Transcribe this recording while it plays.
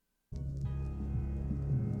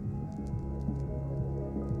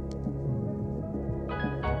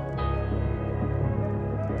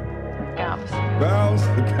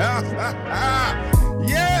house.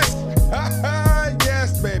 Yes,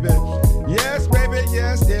 yes, baby. Yes, baby,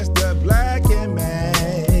 yes, it's the Black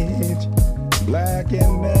Image. Black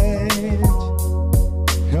Image.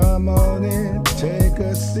 Come on in, take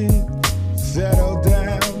a seat. Settle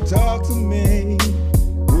down, talk to me.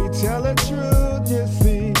 We tell the truth, you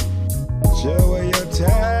see. Show where your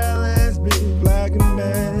talents be. Black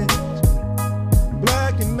Image.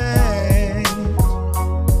 Black Image.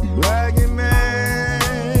 Black Image.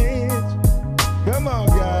 Come on,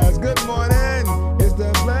 guys. Good morning. It's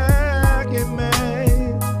the Black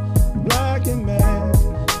Image. Black Image.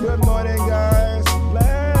 Good morning, guys.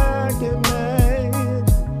 Black Image.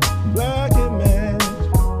 Black Image.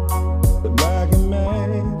 The Black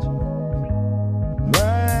Image.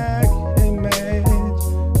 Black Image.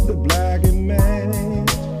 The Black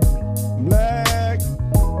Image.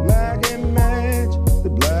 Black Image. The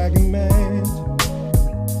Black Image.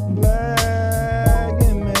 Black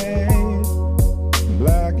Image.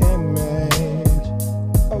 Black Image.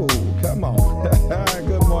 Oh, come on.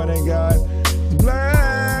 Good morning, guys.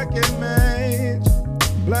 Black Image.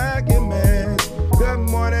 Black Image. Good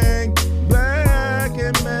morning. Black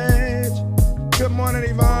Image. Good morning,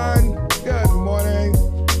 Yvonne. Good morning.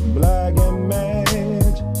 Black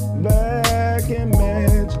Image. Black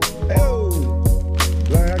Image. Oh,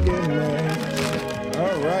 Black Image.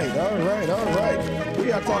 All right.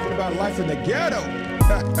 We are talking about life in the ghetto.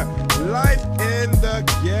 Life in the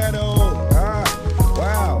ghetto.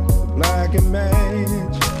 Wow. Black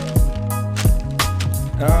Image.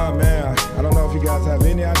 Oh, man. I don't know if you guys have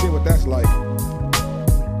any idea what that's like.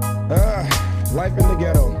 Life in the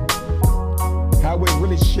ghetto. How it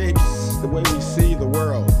really shapes the way we see the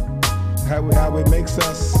world. How it makes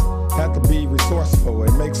us have to be resourceful.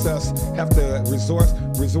 It makes us have to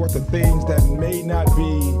resort to things that may not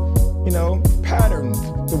be, patterned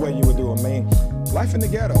the way you would do them. I mean, life in the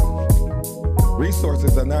ghetto.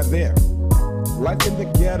 Resources are not there. Life in the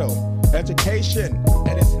ghetto. Education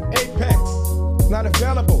at its apex. It's not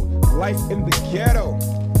available. Life in the ghetto.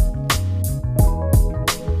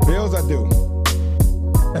 Bills are due.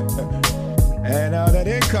 And that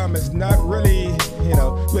income is not really,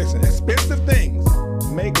 listen, expensive things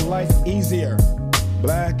make life easier.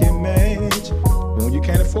 Black Image, when you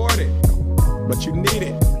can't afford it, but you need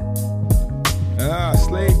it.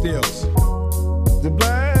 Slave deals. The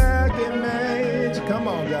Black Image, come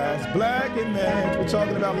on guys, Black Image. We're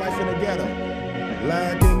talking about life in the ghetto.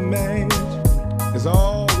 Black Image is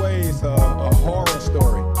always a horror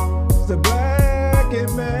story. It's the Black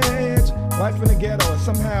Image. Life in the ghetto is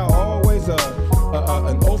somehow always an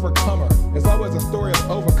overcomer. It's always a story of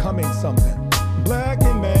overcoming something. Black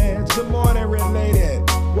Image, good morning, related.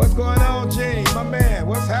 What's going on, Gene? My man,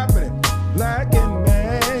 what's happening? Black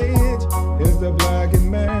Image is the Black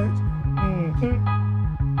Image.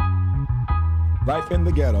 Life in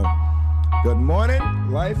the ghetto. Good morning,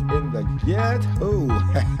 life in the ghetto.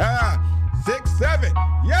 6-7.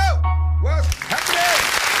 Yo, what's happening?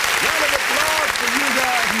 Round of applause for you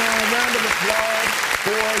guys, man. Round of applause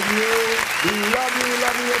for you. We love you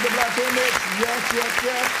with the Black Image. Yes.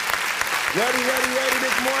 Ready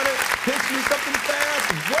this morning. Hit me something fast.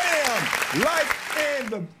 Wham! Life in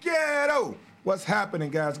the ghetto. What's happening,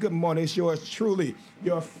 guys? Good morning. It's yours truly,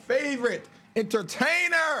 your favorite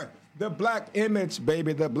entertainer, the Black Image,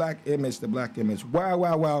 baby. The Black Image, the Black Image.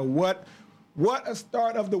 Wow. What a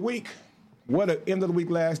start of the week. What an end of the week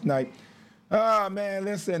last night. Oh, man,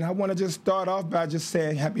 listen, I want to just start off by just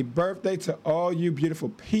saying happy birthday to all you beautiful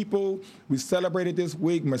people. We celebrated this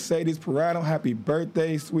week. Mercedes Pirano, happy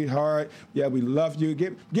birthday, sweetheart. Yeah, we love you.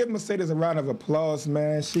 Give Mercedes a round of applause,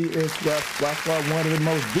 man. She is by far one of the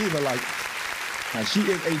most diva-like. She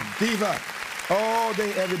is a diva. All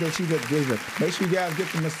day, every day, she's a diva. Make sure you guys get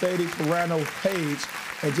the Mercedes Pirano page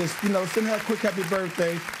and just, send her a quick happy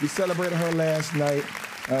birthday. We celebrated her last night.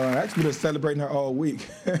 Actually, we've been celebrating her all week.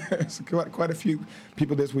 It's quite a few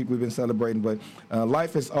people this week we've been celebrating. But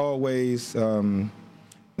life is always, life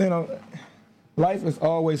is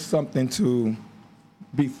always something to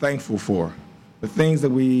be thankful for. The things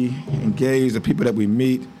that we engage, the people that we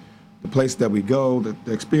meet, the places that we go,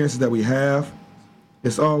 the experiences that we have.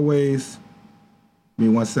 It's always, give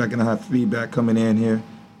me 1 second, I have feedback coming in here.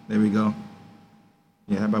 There we go.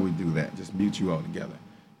 Yeah, how about we do that? Just mute you all together.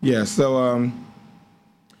 Yeah, so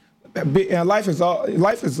life is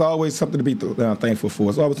always something to be thankful for.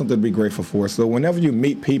 It's always something to be grateful for. So whenever you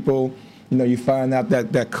meet people you find out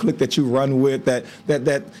that clique that you run with, that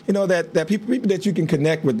people that you can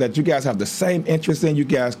connect with, that you guys have the same interests in. You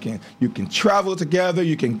can travel together,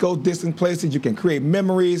 you can go distant places, you can create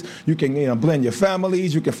memories, you can blend your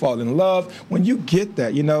families, you can fall in love. When you get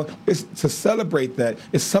that, it's to celebrate that.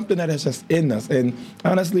 It's something that is just in us. And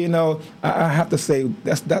honestly, I have to say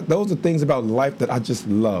those are things about life that I just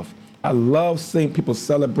love. I love seeing people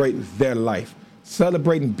celebrate their life,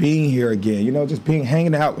 celebrating being here again, just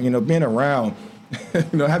hanging out, being around,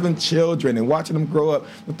 having children and watching them grow up,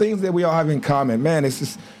 the things that we all have in common. Man,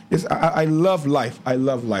 I love life. I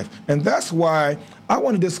love life. And that's why I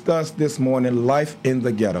want to discuss this morning life in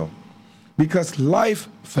the ghetto, because life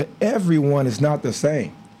for everyone is not the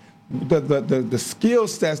same. The skill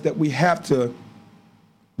sets that we have to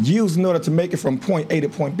use in order to make it from point A to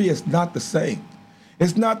point B is not the same.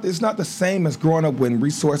 It's not the same as growing up when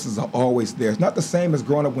resources are always there. It's not the same as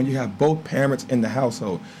growing up when you have both parents in the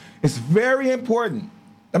household. It's very important.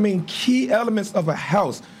 Key elements of a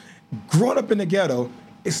house. Growing up in the ghetto,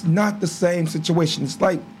 it's not the same situation. It's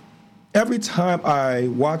like every time I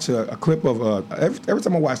watch a clip of, every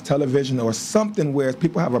time I watch television or something where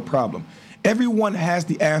people have a problem, everyone has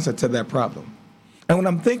the answer to that problem. And when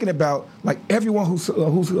I'm thinking about everyone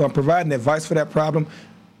who's providing advice for that problem,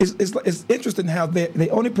 it's interesting how they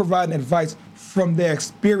only provide advice from their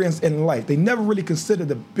experience in life. They never really consider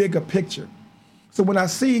the bigger picture. So when I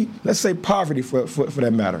see, let's say, poverty for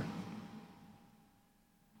that matter,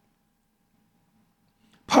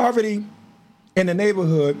 poverty in a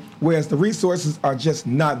neighborhood where the resources are just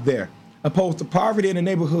not there, opposed to poverty in a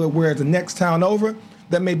neighborhood where the next town over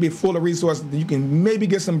that may be full of resources, you can maybe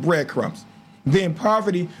get some breadcrumbs. Then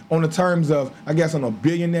poverty on the terms of, I guess, on a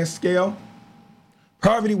billionaire scale.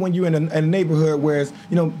 Poverty when you're in a neighborhood where it's,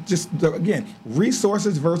 again,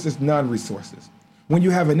 resources versus non-resources. When you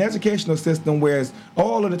have an educational system where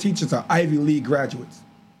all of the teachers are Ivy League graduates,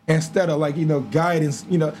 instead of guidance,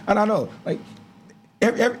 I don't know,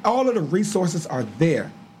 all of the resources are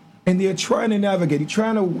there. And you're trying to navigate, you're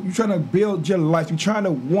trying to build your life, you're trying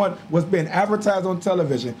to want what's being advertised on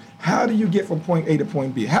television. How do you get from point A to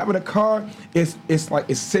point B? Having a car is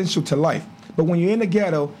essential to life. But when you're in the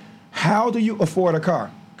ghetto, how do you afford a car?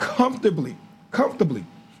 Comfortably.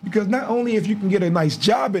 Because not only if you can get a nice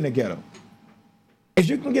job in the ghetto,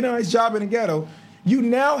 you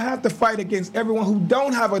now have to fight against everyone who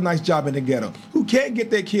don't have a nice job in the ghetto, who can't get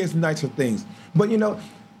their kids nicer things. But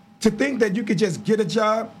to think that you could just get a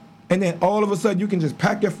job and then all of a sudden you can just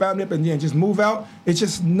pack your family up and then just move out, it's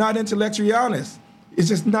just not intellectually honest. It's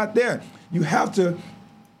just not there. You have to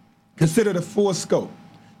consider the full scope.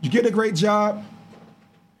 You get a great job,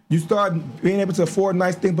 you start being able to afford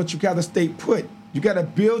nice things, but you got to stay put. You got to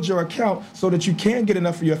build your account so that you can get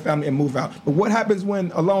enough for your family and move out. But what happens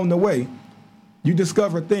when, along the way, you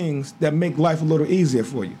discover things that make life a little easier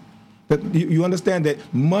for you? That you understand that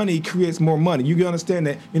money creates more money. You understand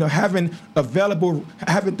that having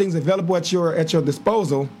things available at your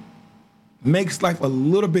disposal makes life a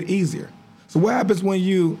little bit easier. So what happens when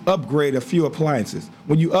you upgrade a few appliances?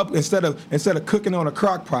 When you instead of cooking on a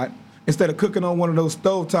crock pot, instead of cooking on one of those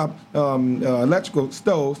stovetop electrical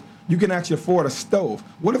stoves, you can actually afford a stove.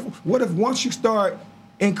 What if once you start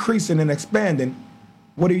increasing and expanding,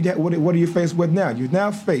 what are you faced with now? You're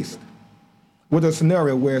now faced with a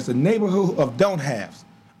scenario where it's a neighborhood of don't haves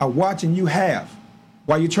are watching you have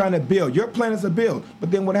while you're trying to build. Your plan is to build, but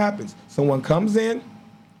then what happens? Someone comes in,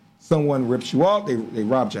 someone rips you off, they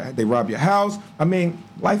rob your house.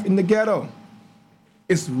 Life in the ghetto,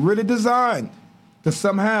 it's really designed to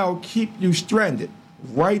somehow keep you stranded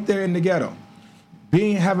right there in the ghetto.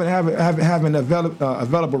 Having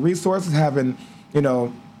available resources, having a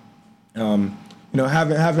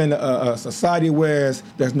society where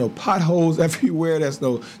there's no potholes everywhere, there's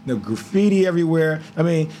no graffiti everywhere.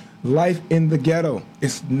 Life in the ghetto,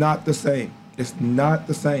 it's not the same. It's not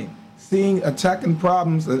the same. Attacking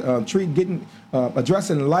problems,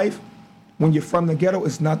 addressing life when you're from the ghetto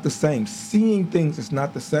is not the same. Seeing things is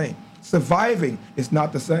not the same. Surviving is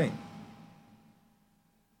not the same.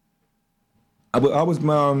 I was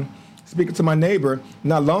speaking to my neighbor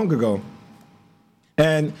not long ago,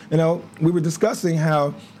 and we were discussing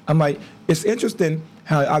how it's interesting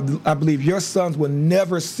how I believe your sons will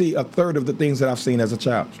never see a third of the things that I've seen as a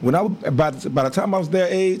child. By the time I was their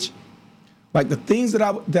age, the things that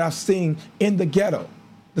I've seen in the ghetto,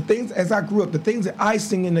 the things as I grew up, the things that I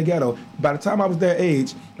seen in the ghetto, by the time I was their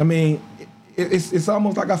age, it's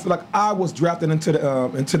almost like I feel like I was drafted into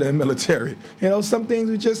the military. Some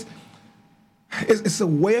things it's a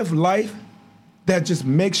way of life that just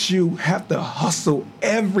makes you have to hustle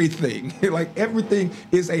everything. Everything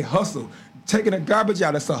is a hustle. taking the garbage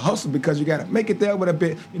out, it's a hustle because you got to make it there with a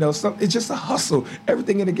bit, it's just a hustle.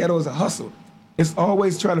 Everything in the ghetto is a hustle. It's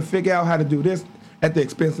always trying to figure out how to do this at the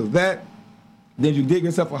expense of that. Then you dig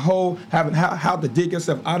yourself a hole, having how to dig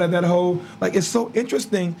yourself out of that hole. Like, it's so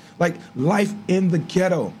interesting, like life in the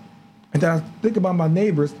ghetto. And then I think about my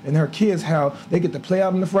neighbors and their kids, how they get to play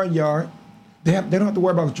out in the front yard. They don't have to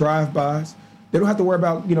worry about drive-bys. They don't have to worry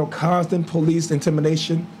about, constant police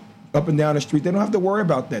intimidation up and down the street. They don't have to worry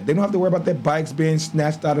about that. They don't have to worry about their bikes being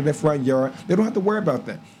snatched out of their front yard. They don't have to worry about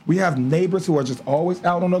that. We have neighbors who are just always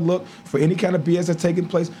out on the look for any kind of BS that's taking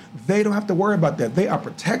place. They don't have to worry about that. They are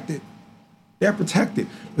protected. They're protected.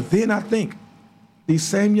 But then I think, these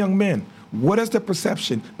same young men, what is the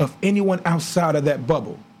perception of anyone outside of that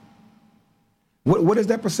bubble? What is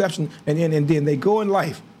that perception? And then they go in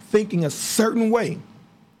life thinking a certain way.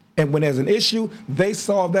 And when there's an issue, they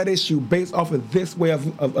solve that issue based off of this way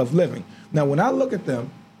of living. Now, when I look at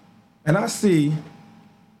them and I see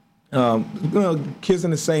kids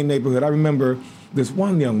in the same neighborhood, I remember this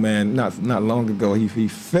one young man not long ago, he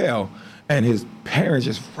fell, and his parents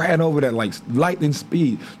just ran over there like lightning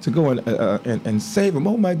speed to go and save him.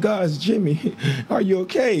 Oh my gosh, Jimmy, are you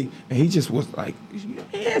okay? And he just was like,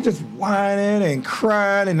 just whining and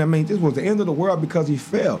crying. And I mean, this was the end of the world because he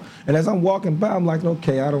fell. And as I'm walking by, I'm like,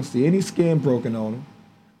 okay, I don't see any skin broken on him.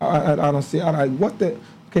 I don't see,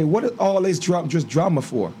 what is all this just drama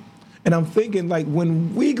for? And I'm thinking, like,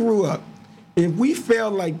 when we grew up, if we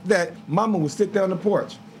felt like that, mama would sit there on the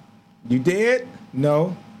porch. You dead?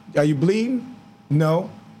 No. Are you bleeding? No.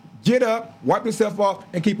 Get up, wipe yourself off,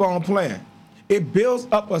 and keep on playing. It builds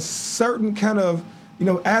up a certain kind of,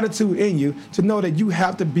 attitude in you to know that you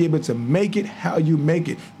have to be able to make it how you make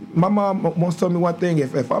it. My mom once told me one thing,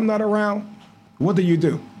 if I'm not around, what do you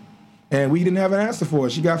do? And we didn't have an answer for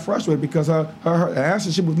it. She got frustrated because her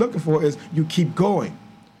answer she was looking for is, you keep going.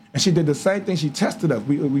 And she did the same thing. She tested us.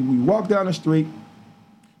 We walked down the street,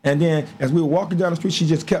 and then as we were walking down the street, she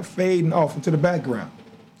just kept fading off into the background.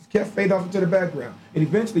 Kept fading off into the background. And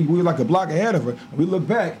eventually, we were like a block ahead of her. And we looked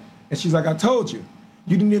back, and she's like, I told you.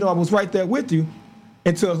 You didn't know I was right there with you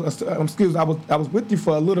until, I was with you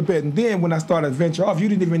for a little bit. And then when I started to venture off, you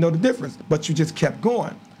didn't even know the difference. But you just kept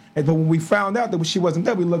going. And but when we found out that she wasn't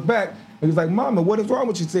there, we looked back, and he was like, Mama, what is wrong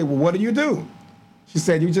with you? She said, well, what do you do? She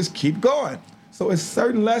said, you just keep going. So it's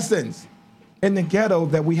certain lessons in the ghetto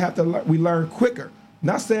that we learn quicker.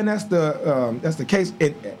 Not saying that's the case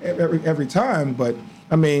every time, but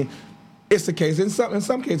I mean, it's the case in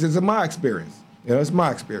some cases. In my experience, it's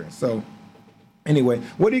my experience. So, anyway,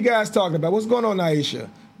 what are you guys talking about? What's going on, Naisha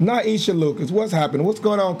Lucas? What's happening? What's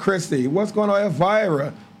going on, Christy? What's going on,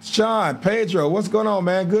 Elvira? Sean, Pedro, what's going on,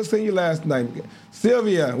 man? Good seeing you last night.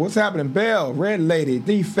 Sylvia, what's happening? Belle, Red Lady,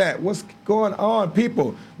 D Fat, what's going on,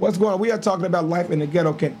 people? What's going on? We are talking about life in the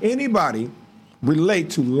ghetto. Can anybody relate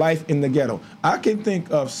to life in the ghetto? I can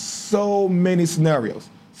think of so many scenarios.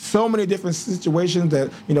 So many different situations that,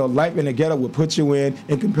 life in the ghetto would put you in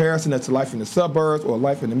comparison to life in the suburbs or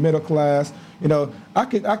life in the middle class. I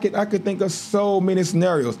could think of so many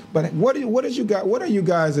scenarios. But what are you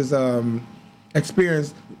guys'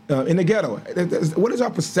 experience in the ghetto? What is our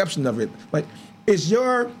perception of it? Like, is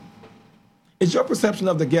your perception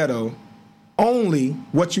of the ghetto only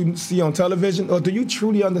what you see on television, or do you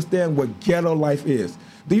truly understand what ghetto life is?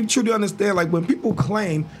 Do you truly understand, like, when people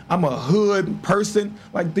claim I'm a hood person,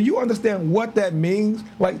 like, do you understand what that means?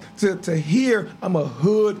 Like, to hear I'm a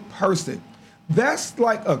hood person, that's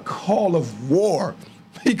like a call of war,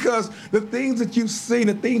 because the things that you've seen,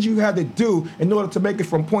 the things you had to do in order to make it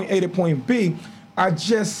from point A to point B are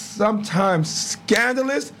just sometimes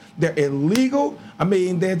scandalous. They're illegal. I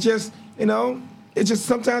mean, they're just, it's just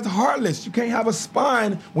sometimes heartless. You can't have a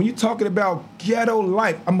spine when you're talking about ghetto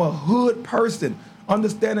life. I'm a hood person.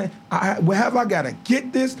 Understanding, wherever I gotta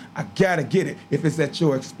get this, I gotta get it. If it's at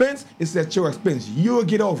your expense, it's at your expense. You'll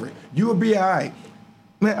get over it. You'll be all right.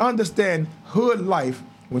 Man, understand hood life.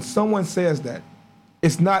 When someone says that,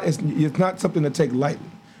 it's not something to take lightly.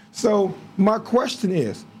 So my question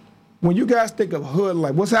is, when you guys think of hood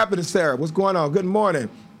life, what's happening, Sarah? What's going on? Good morning.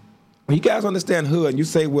 When you guys understand hood and you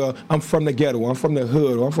say, well, I'm from the ghetto, I'm from the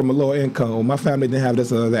hood, or I'm from a lower income, or my family didn't have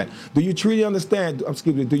this or that, do you truly understand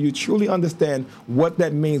what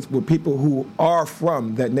that means with people who are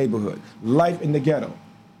from that neighborhood? Life in the ghetto.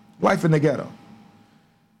 Life in the ghetto.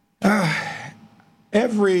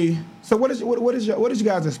 So what is your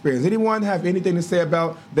guys' experience? Anyone have anything to say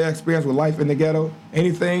about their experience with life in the ghetto?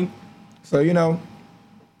 Anything? So,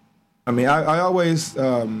 I mean, I always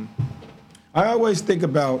think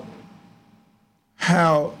about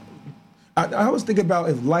how I always think about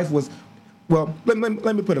if life was, well, let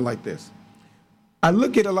me put it like this. I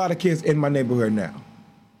look at a lot of kids in my neighborhood now,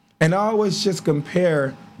 and I always just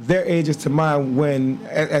compare their ages to mine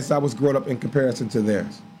as I was growing up in comparison to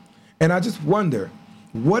theirs. And I just wonder,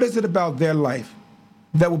 what is it about their life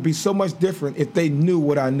that would be so much different if they knew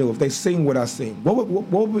what I knew, if they seen what I seen? What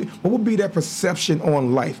would be their perception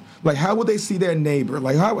on life? Like, how would they see their neighbor?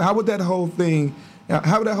 Like, how would that whole thing,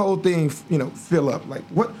 fill up? Like,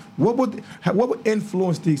 what would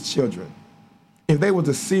influence these children if they were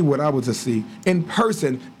to see what I was to see in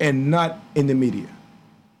person and not in the media?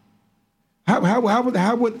 How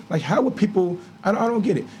would people? I don't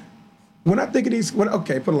get it. When I think of these, put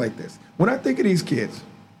it like this. When I think of these kids,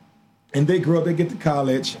 and they grow up, they get to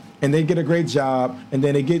college, and they get a great job, and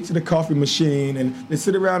then they get to the coffee machine, and they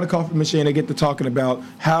sit around the coffee machine, they get to talking about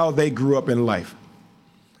how they grew up in life.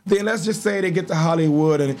 Then let's just say they get to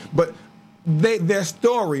Hollywood, but their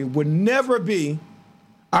story would never be,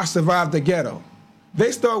 I survived the ghetto.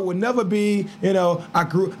 Their story would never be,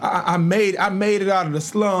 I made it out of the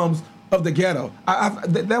slums of the ghetto.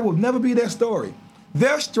 That will never be their story.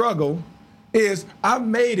 Their struggle is, I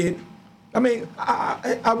made it. I mean,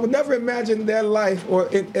 I would never imagine their life, or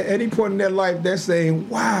at any point in their life, they're saying,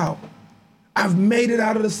 wow, I've made it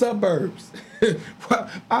out of the suburbs.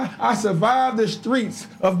 I survived the streets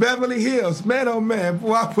of Beverly Hills. Man, oh man,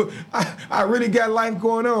 boy, I really got life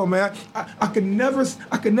going on, man. I could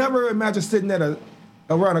never imagine sitting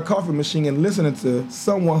around a coffee machine and listening to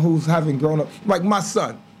someone who's having grown up, like my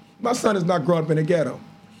son. My son has not grown up in the ghetto.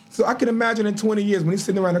 So I can imagine in 20 years when he's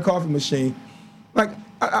sitting around a coffee machine, like,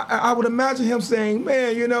 I would imagine him saying,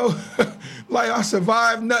 man, like, I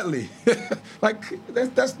survived Nutley. Like,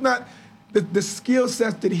 that's not the skill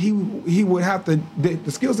sets that he would have to,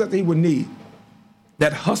 the skill sets that he would need.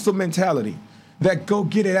 That hustle mentality, that go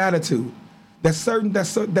get it attitude,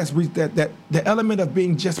 the element of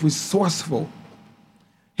being just resourceful.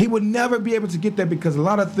 He would never be able to get that, because a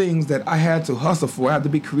lot of things that I had to hustle for, I had to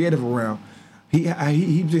be creative around,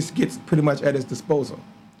 he just gets pretty much at his disposal.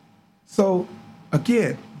 So,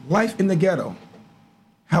 again, life in the ghetto,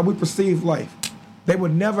 how we perceive life, they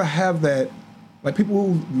would never have that. Like,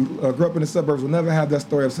 people who grew up in the suburbs will never have that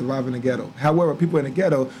story of surviving the ghetto. However, people in the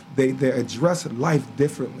ghetto, they address life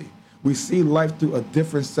differently. We see life through a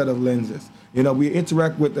different set of lenses. We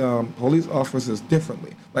interact with police officers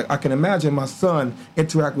differently. Like, I can imagine my son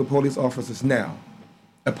interacting with police officers now,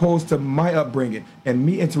 opposed to my upbringing and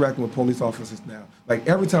me interacting with police officers now. Like,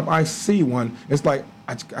 every time I see one, it's like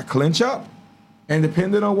I clench up. And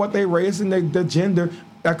depending on what they race and their gender,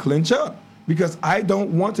 I clench up. Because I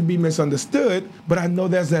don't want to be misunderstood, but I know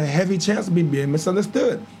there's a heavy chance of me being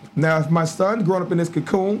misunderstood. Now, if my son growing up in this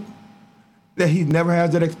cocoon, that he never has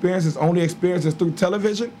that experience, his only experience is through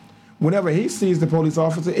television, whenever he sees the police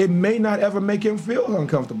officer, it may not ever make him feel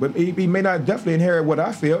uncomfortable. He may not definitely inherit what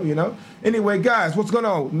I feel, Anyway, guys, what's going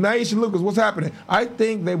on? Naisha Lucas, what's happening? I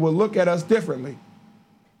think they will look at us differently.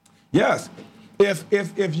 Yes. If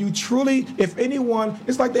anyone,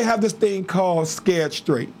 it's like they have this thing called Scared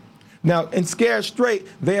Straight. Now, in Scared Straight,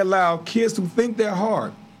 they allow kids who think they're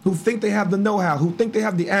hard, who think they have the know-how, who think they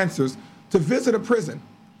have the answers, to visit a prison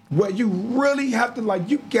where you really have to,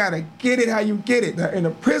 you gotta get it how you get it. Now, in a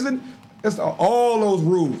prison, it's all those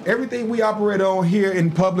rules. Everything we operate on here in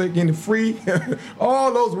public and free,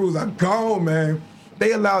 all those rules are gone, man.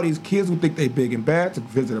 They allow these kids who think they big and bad to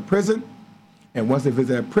visit a prison, and once they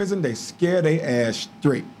visit a prison, they scare their ass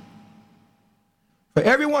straight. For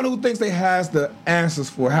everyone who thinks they has the answers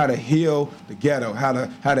for how to heal the ghetto, how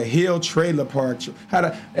to heal trailer parks,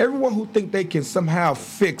 everyone who think they can somehow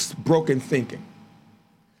fix broken thinking,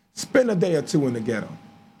 spend a day or two in the ghetto.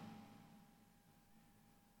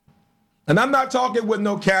 And I'm not talking with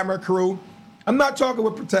no camera crew. I'm not talking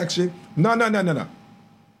with protection. No.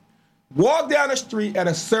 Walk down the street at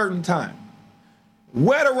a certain time.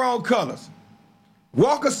 Wear the wrong colors.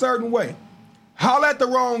 Walk a certain way. Holler at the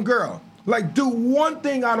wrong girl. Like, do one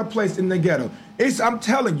thing out of place in the ghetto. I'm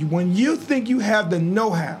telling you, when you think you have the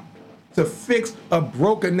know-how to fix a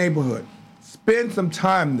broken neighborhood, spend some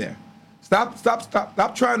time there.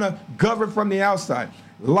 Stop trying to govern from the outside.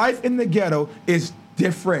 Life in the ghetto is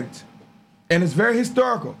different, and it's very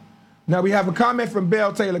historical. Now, we have a comment from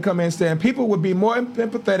Belle Taylor coming in saying people would be more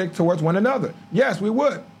empathetic towards one another. Yes, we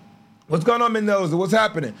would. What's going on, Mendoza? What's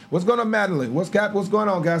happening? What's going on, Madeline? What's going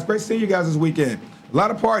on, guys? Great seeing you guys this weekend. A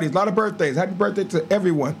lot of parties, a lot of birthdays. Happy birthday to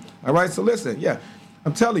everyone. All right, so listen,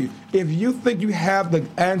 I'm telling you, if you think you have the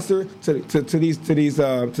answer to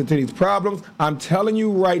these problems, I'm telling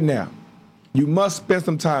you right now, you must spend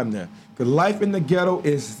some time there. Because life in the ghetto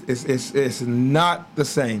is not the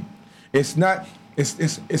same. It's not.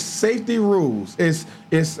 It's safety rules. It's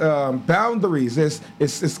boundaries.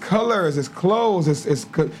 It's colors. It's clothes.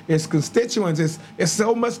 It's constituents. It's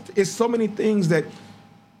so much. It's so many things that.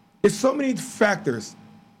 It's so many factors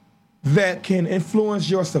that can influence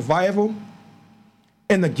your survival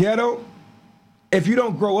in the ghetto. If you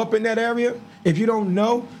don't grow up in that area, if you don't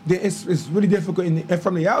know, then it's really difficult. And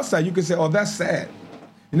from the outside, you can say, "Oh, that's sad."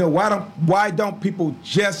 You know, why don't people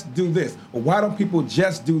just do this? Or why don't people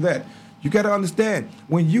just do that? You got to understand,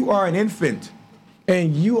 when you are an infant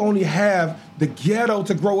and you only have the ghetto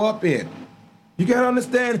to grow up in, you got to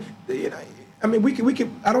understand. You know, I mean, we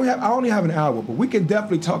can. I only have an hour, but we can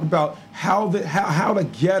definitely talk about how the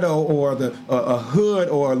ghetto or a hood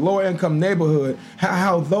or a lower income neighborhood,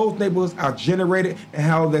 how those neighborhoods are generated, and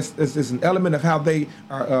how this is an element of how they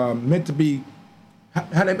are meant to be.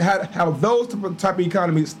 How those type of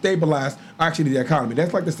economies stabilize actually the economy.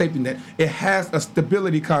 That's like the safety net. It has a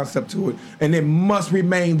stability concept to it, and it must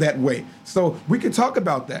remain that way. So we can talk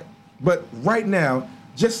about that, but right now,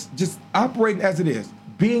 just operating as it is.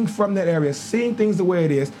 Being from that area, seeing things the way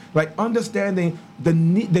it is, like understanding the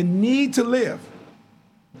need to live,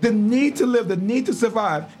 the need to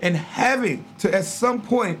survive, and having to at some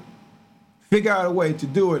point figure out a way to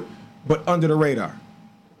do it, but under the radar.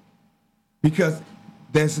 Because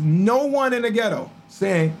there's no one in the ghetto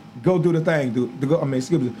saying, go do the thing,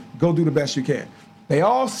 go do the best you can. They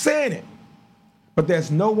all saying it, but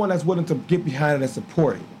there's no one that's willing to get behind it and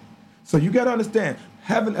support it. So you got to understand,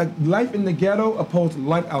 having a life in the ghetto opposed to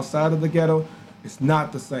life outside of the ghetto is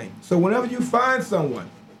not the same. So whenever you find someone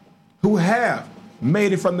who have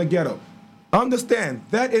made it from the ghetto, understand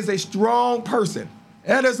that is a strong person.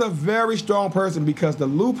 That is a very strong person, because the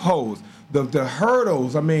loopholes, the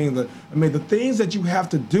hurdles, the things that you have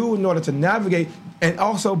to do in order to navigate and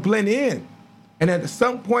also blend in, and at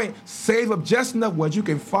some point save up just enough where you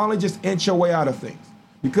can finally just inch your way out of things.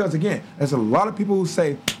 Because again, there's a lot of people who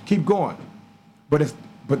say keep going,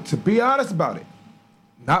 but to be honest about it,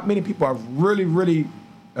 not many people are really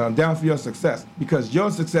down for your success, because your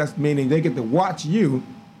success meaning they get to watch you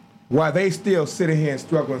while they still sitting here and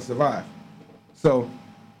struggle and survive. So,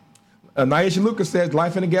 Nyesha Lucas says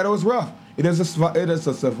life in the ghetto is rough. It is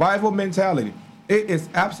a survival mentality. It is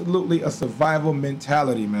absolutely a survival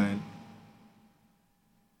mentality, man.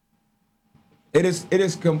 It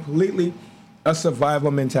is completely a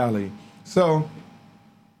survival mentality. So,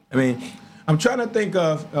 I'm trying to think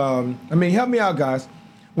of, help me out, guys.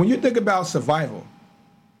 When you think about survival,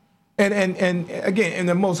 and again, in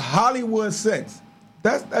the most Hollywood sense,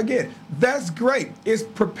 that's great. It's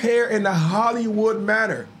prepared in the Hollywood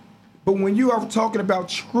manner. But when you are talking about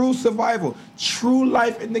true survival, true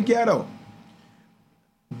life in the ghetto,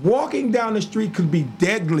 walking down the street could be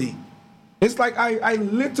deadly. It's like I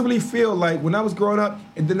literally feel like when I was growing up,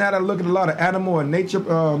 and then I look at a lot of animal and nature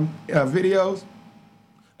videos,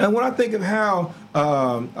 and when I think of how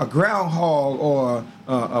a groundhog or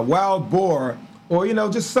a wild boar or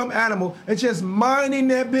just some animal is just minding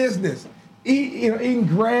their business, eating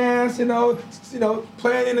grass,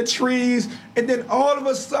 playing in the trees, and then all of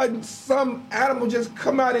a sudden some animal just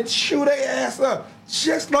come out and chew their ass up,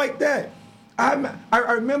 just like that. I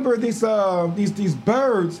remember these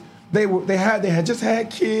birds. They had just had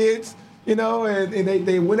kids, and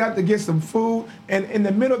they went out to get some food, and in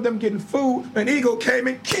the middle of them getting food, an eagle came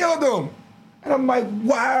and killed them. And I'm like,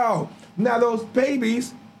 wow. Now those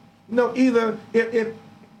babies, either if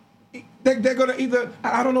they're gonna either,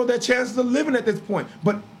 I don't know their chances of living at this point.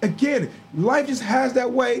 But again, life just has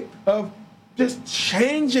that way of just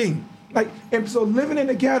changing. And so living in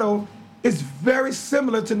the ghetto is very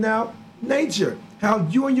similar to now nature. How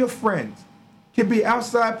you and your friends can be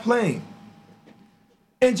outside playing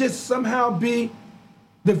and just somehow be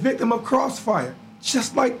the victim of crossfire,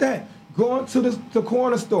 just like that. Going to the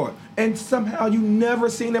corner store and somehow you never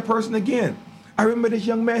seen that person again. I remember this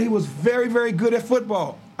young man, he was very, very good at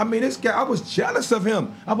football. This guy, I was jealous of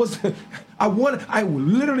him. I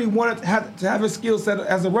literally wanted to have his skill set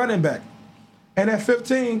as a running back. And at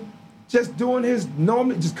 15, just doing his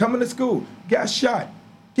normal, just coming to school, got shot.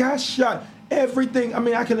 Everything.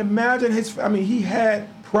 I can imagine he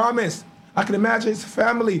had promise. I can imagine his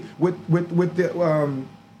family with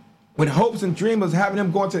hopes and dreams of having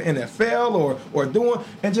him going to the NFL or doing,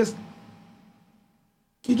 and just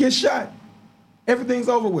he gets shot. Everything's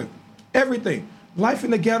over with. Everything. Life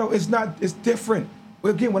in the ghetto is different.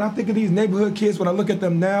 Again, when I think of these neighborhood kids, when I look at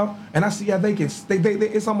them now, and I see how they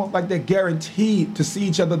it's almost like they're guaranteed to see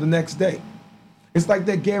each other the next day. It's like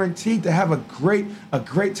they're guaranteed to have a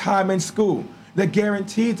great time in school. They're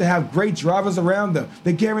guaranteed to have great drivers around them.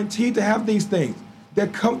 They're guaranteed to have these things. They're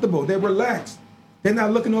comfortable. They're relaxed. They're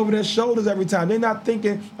not looking over their shoulders every time. They're not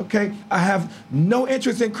thinking, okay, I have no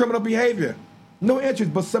interest in criminal behavior. No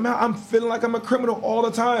interest, but somehow I'm feeling like I'm a criminal all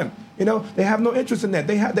the time. You know, they have no interest in that.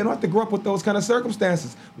 They don't have to grow up with those kind of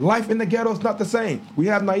circumstances. Life in the ghetto is not the same. We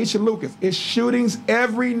have Naisha Lucas. It's shootings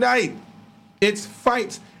every night. It's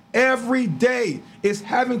fights every day. It's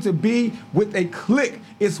having to be with a clique.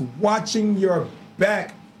 It's watching your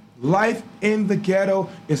back. Life in the ghetto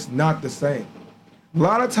is not the same. A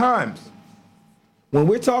lot of times, when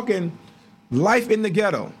we're talking life in the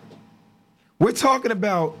ghetto, we're talking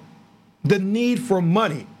about the need for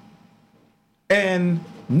money and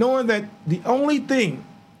knowing that the only thing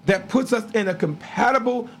that puts us in a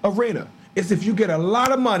compatible arena is if you get a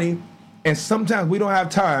lot of money, and sometimes we don't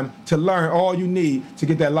have time to learn all you need to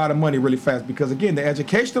get that lot of money really fast, because again, the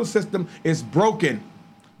educational system is broken.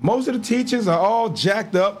 Most of the teachers are all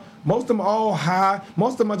jacked up. Most of them are all high.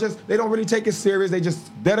 Most of them are just, they don't really take it serious. They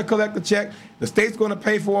just there to collect the check. The state's going to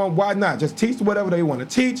pay for them. Why not? Just teach whatever they want to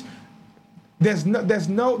teach. There's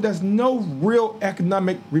no real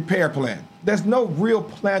economic repair plan. There's no real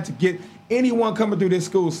plan to get anyone coming through this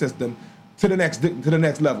school system to the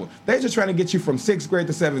next level. They're just trying to get you from 6th grade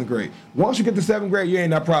to 7th grade. Once you get to 7th grade, you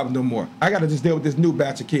ain't that problem no more. I got to just deal with this new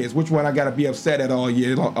batch of kids. Which one I got to be upset at all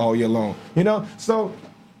year long? You know, so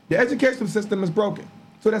the education system is broken.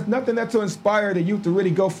 So there's nothing that to inspire the youth to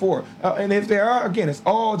really go for. And if there are, again, it's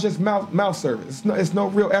all just mouth service. It's no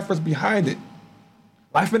real efforts behind it.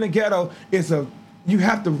 Life in the ghetto is you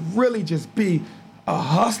have to really just be a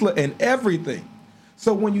hustler in everything.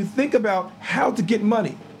 So when you think about how to get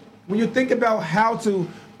money, when you think about how to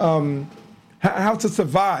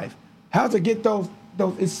survive, how to get those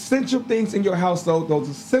essential things in your household, those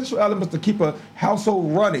essential elements to keep a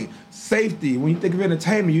household running, safety. When you think of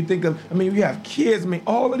entertainment, you think of, you have kids.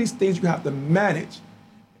 All of these things you have to manage.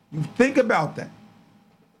 You think about that.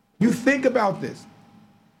 You think about this.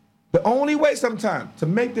 The only way sometimes to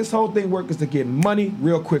make this whole thing work is to get money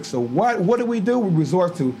real quick. So what do? We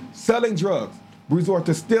resort to selling drugs. We resort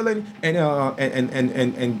to stealing and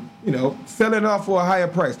selling it off for a higher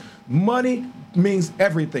price. Money means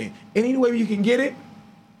everything. Any way you can get it,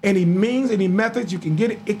 any means, any methods you can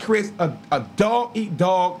get it, it creates a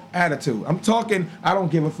dog-eat-dog attitude. I'm talking, I don't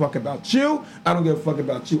give a fuck about you. I don't give a fuck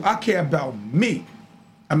about you. I care about me.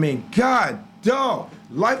 God, dog,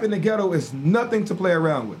 life in the ghetto is nothing to play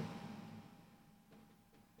around with.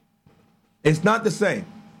 It's not the same.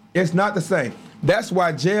 It's not the same. That's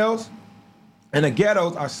why jails and the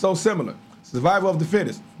ghettos are so similar. Survival of the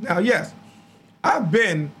fittest. Now, yes, I've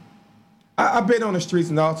been on the streets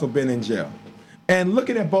and also been in jail. And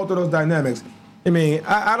looking at both of those dynamics,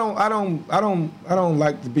 I don't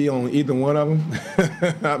like to be on either one of them.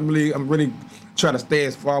 I'm really trying to stay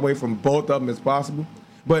as far away from both of them as possible.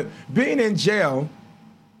 But being in jail,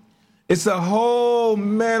 it's a whole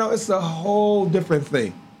different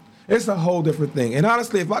thing. It's a whole different thing. And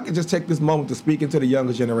honestly, if I could just take this moment to speak into the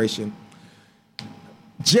younger generation,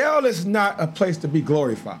 jail is not a place to be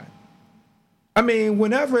glorified.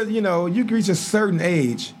 Whenever, you reach a certain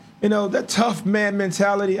age, that tough man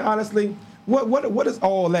mentality, honestly, what does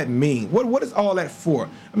all that mean? What is all that for?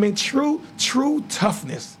 True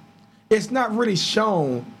toughness, it's not really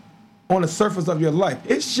shown on the surface of your life.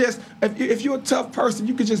 It's just, if you're a tough person,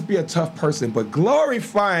 you could just be a tough person. But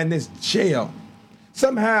glorifying this jail,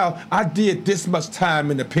 somehow I did this much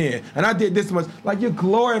time in the pen, and I did this much, like you're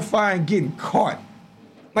glorifying getting caught.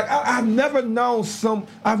 Like I've never known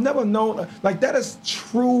that is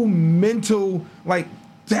true mental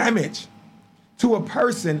damage to a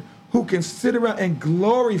person who can sit around and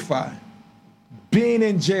glorify being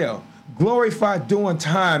in jail, glorify doing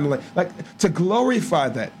time, like to glorify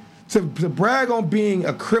that, to brag on being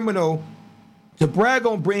a criminal, to brag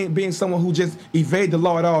on being someone who just evade the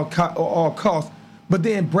law at all costs, but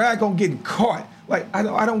then brag on getting caught. Like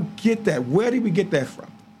I don't get that. Where did we get that from?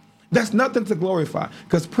 That's nothing to glorify,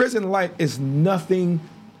 because prison life is nothing.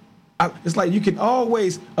 It's like you can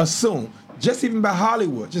always assume, just even by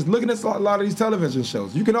Hollywood, just looking at a lot of these television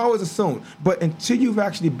shows, you can always assume. But until you've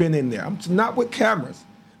actually been in there, I'm not with cameras.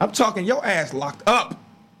 I'm talking your ass locked up.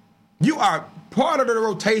 You are part of the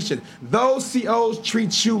rotation. Those COs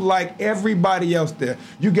treat you like everybody else there.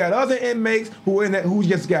 You got other inmates who are in there, who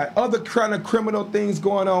just got other kind of criminal things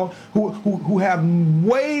going on, who have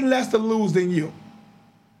way less to lose than you.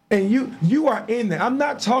 And you are in there. I'm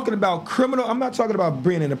not talking about criminal. I'm not talking about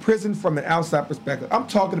being in a prison from an outside perspective. I'm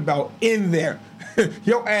talking about in there.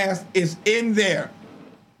 Your ass is in there.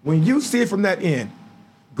 When you see it from that end,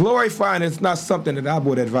 glorifying is not something that I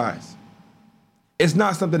would advise. It's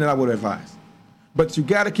not something that I would advise. But you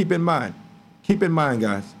got to keep in mind. Keep in mind,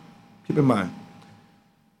 guys. Keep in mind.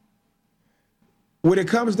 when it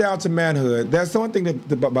comes down to manhood, that's the one thing that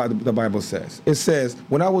the Bible says. It says,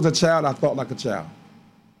 when I was a child, I thought like a child.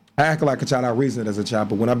 I acted like a child, I reasoned as a child,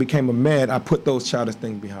 but when I became a man, I put those childish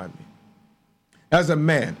things behind me. As a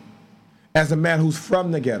man who's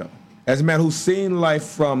from the ghetto, as a man who's seen life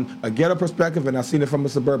from a ghetto perspective, and I've seen it from a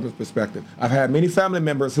suburban perspective. I've had many family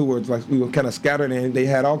members who were kind of scattered in. They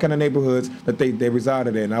had all kind of neighborhoods that they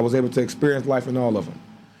resided in. I was able to experience life in all of them.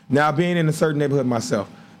 Now, being in a certain neighborhood myself,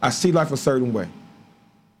 I see life a certain way.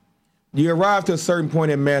 You arrive to a certain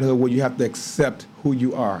point in manhood where you have to accept who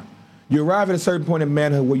you are. You arrive at a certain point in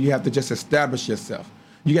manhood where you have to just establish yourself.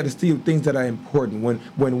 You got to see things that are important.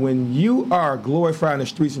 When you are glorified in the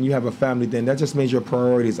streets and you have a family, then that just means your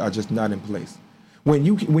priorities are just not in place. When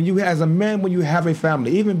you as a man, when you have a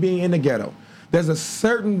family, even being in the ghetto, there's a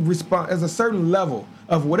certain there's a certain level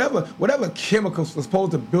of whatever chemicals are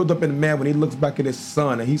supposed to build up in a man when he looks back at his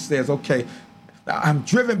son and he says, okay, I'm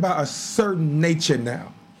driven by a certain nature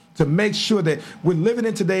now to make sure that we're living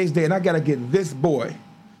in today's day and I got to get this boy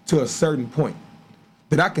to a certain point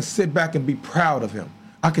that I can sit back and be proud of him.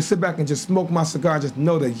 I can sit back and just smoke my cigar and just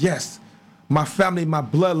know that, yes, my family, my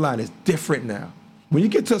bloodline is different now. When you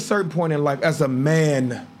get to a certain point in life as a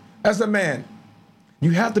man,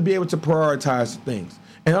 you have to be able to prioritize things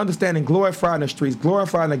and understanding glorifying the streets,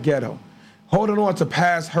 glorifying the ghetto, holding on to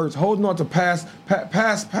past hurts, holding on to past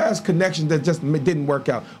connections that just didn't work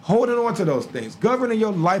out, holding on to those things, governing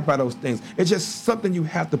your life by those things. It's just something you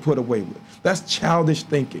have to put away with. That's childish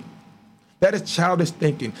thinking. That is childish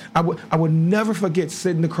thinking. I would never forget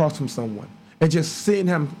sitting across from someone and just seeing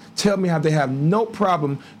him tell me how they have no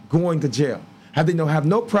problem going to jail, how they have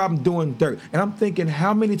no problem doing dirt. And I'm thinking,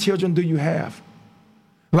 how many children do you have?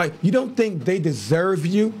 Like, you don't think they deserve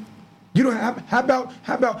you? You don't have, how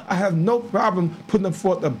about I have no problem putting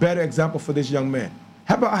forth a better example for this young man?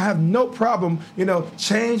 How about I have no problem,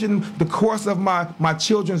 changing the course of my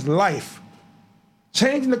children's life,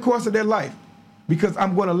 changing the course of their life, because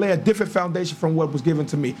I'm going to lay a different foundation from what was given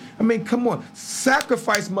to me. I mean, come on.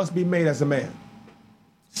 Sacrifice must be made as a man.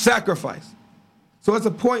 Sacrifice. So it's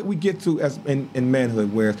a point we get to as in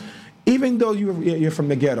manhood where even though you're from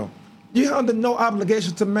the ghetto, you're under no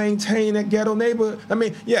obligation to maintain that ghetto neighborhood. I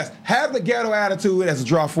mean, yes, have the ghetto attitude as a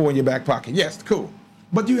draw four in your back pocket. Yes, cool.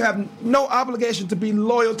 But you have no obligation to be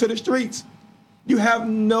loyal to the streets. You have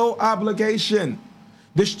no obligation.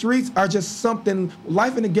 The streets are just something,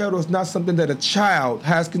 life in the ghetto is not something that a child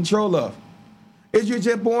has control of. If you're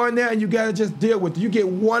just born there and you got to just deal with it. You get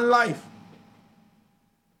one life.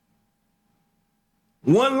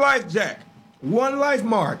 One life, Jack. One life,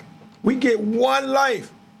 Mark. We get one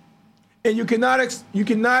life. And you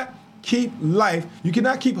cannot keep life, you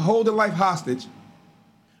cannot keep holding life hostage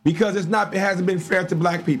because it hasn't been fair to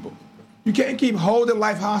black people. You can't keep holding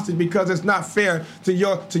life hostage because it's not fair to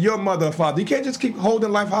your mother or father. You can't just keep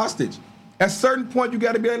holding life hostage. At a certain point, you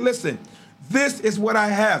got to be like, listen, this is what I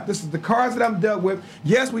have. This is the cards that I'm dealt with.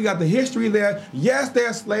 Yes, we got the history there. Yes,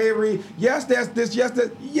 there's slavery. Yes, there's this. Yes,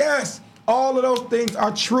 that. Yes, all of those things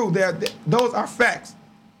are true. Those are facts.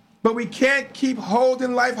 But we can't keep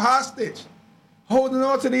holding life hostage, holding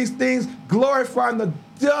on to these things, glorifying the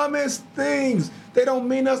dumbest things. They don't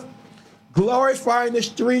mean us. Glorifying the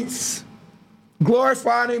streets,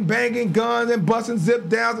 glorifying banging guns and busting zip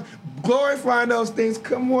downs, glorifying those things.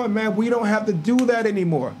 Come on, man. We don't have to do that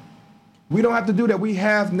anymore. We don't have to do that. We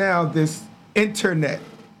have now this internet.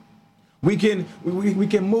 We can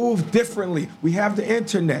move differently. We have the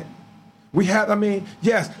internet.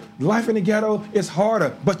 Yes, life in the ghetto is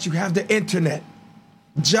harder, but you have the internet.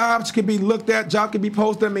 Jobs can be looked at, jobs can be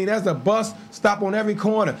posted. There's a bus stop on every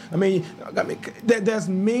corner. There's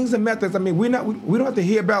means and methods. We don't have to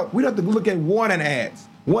we don't have to look at wanted ads.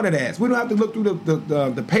 We don't have to look through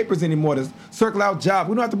the papers anymore to circle out jobs.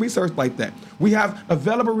 We don't have to research like that. We have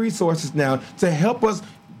available resources now to help us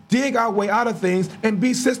dig our way out of things and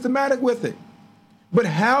be systematic with it. But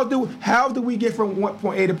how do we get from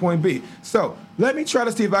point A to point B? So let me try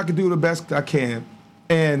to see if I can do the best I can.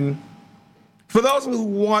 And for those who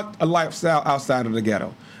want a lifestyle outside of the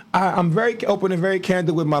ghetto, I'm very open and very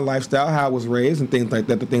candid with my lifestyle, how I was raised and things like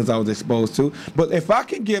that, the things I was exposed to. But if I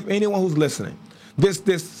can give anyone who's listening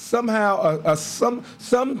this somehow some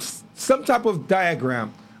type of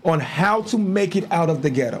diagram on how to make it out of the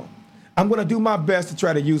ghetto, I'm going to do my best to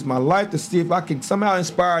try to use my life to see if I can somehow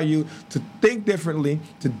inspire you to think differently,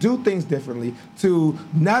 to do things differently, to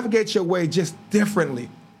navigate your way just differently.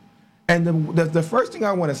 And the first thing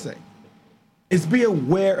I want to say is be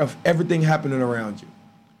aware of everything happening around you.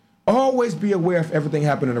 Always be aware of everything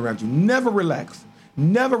happening around you. Never relax.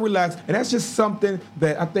 Never relax. And that's just something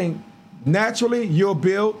that I think naturally you'll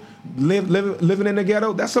build. living in the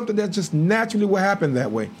ghetto, that's something that just naturally will happen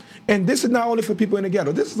that way. And this is not only for people in the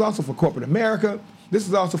ghetto. This is also for corporate America. This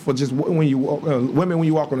is also for just when you women when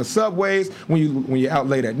you walk on the subways, when you're out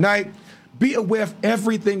late at night. Be aware of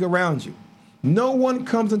everything around you. No one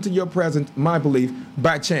comes into your presence, my belief,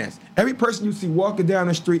 by chance. Every person you see walking down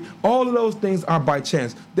the street, all of those things are by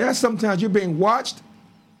chance. There's sometimes you're being watched,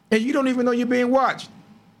 and you don't even know you're being watched.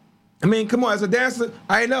 I mean, come on, as a dancer,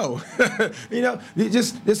 I know. You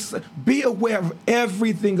just be aware of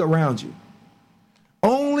everything around you.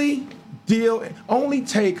 Only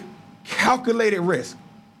take calculated risk.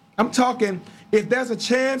 I'm talking, if there's a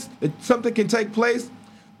chance that something can take place,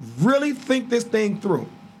 really think this thing through.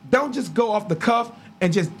 Don't just go off the cuff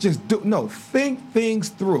and just do. No, think things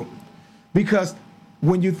through. Because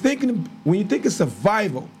when you think of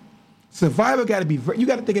survival got to be, you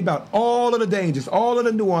got to think about all of the dangers, all of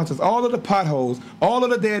the nuances, all of the potholes, all of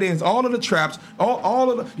the dead ends, all of the traps,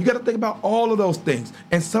 you got to think about all of those things.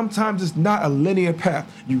 And sometimes it's not a linear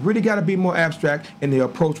path. You really got to be more abstract in the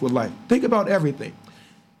approach with life. Think about everything.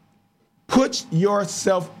 Put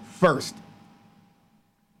yourself first.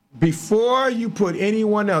 Before you put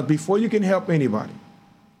anyone else, before you can help anybody,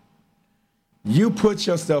 you put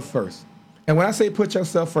yourself first. And when I say put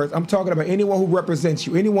yourself first, I'm talking about anyone who represents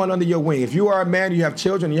you, anyone under your wing. If you are a man, you have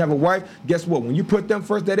children, you have a wife, guess what? When you put them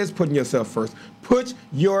first, that is putting yourself first. Put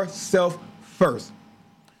yourself first.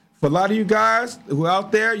 For a lot of you guys who are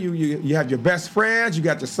out there, you have your best friends, you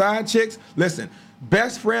got your side chicks. Listen,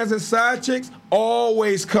 best friends and side chicks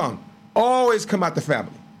always come out the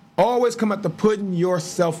family. Always come out to putting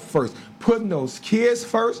yourself first. Putting those kids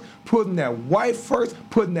first, putting that wife first,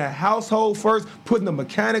 putting that household first, putting the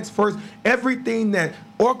mechanics first. Everything that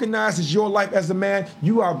organizes your life as a man,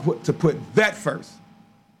 you are to put that first.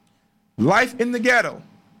 Life in the ghetto.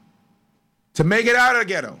 To make it out of the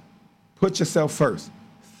ghetto, put yourself first.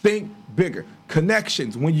 Think bigger.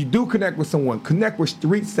 Connections. When you do connect with someone, connect with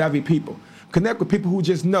street savvy people. Connect with people who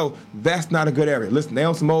just know that's not a good area. Listen, they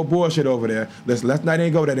on some old bullshit over there. Listen, let's not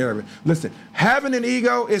even go to that area. Listen, having an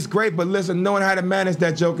ego is great, but listen, knowing how to manage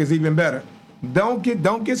that joke is even better. Don't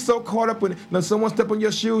get so caught up when someone step on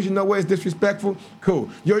your shoes, you know what, it's disrespectful. Cool.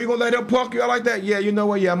 Yo, you gonna let them punk you out like that? Yeah, you know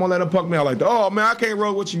what? Yeah, I'm gonna let them punk me out like that. Oh man, I can't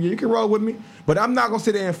roll with you. You can roll with me, but I'm not gonna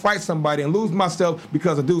sit there and fight somebody and lose myself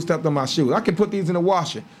because a dude stepped on my shoes. I can put these in the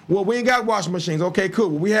washer. Well, we ain't got washing machines. Okay, cool.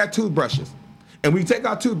 Well, we had toothbrushes. And we take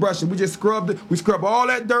our toothbrush and we just scrub all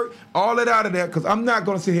that dirt, all that out of there, because I'm not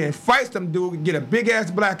going to sit here and fight some dude and get a big-ass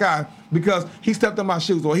black eye because he stepped on my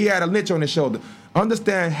shoes or he had a niche on his shoulder.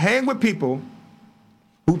 Understand, hang with people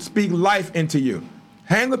who speak life into you.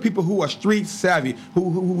 Hang with people who are street savvy,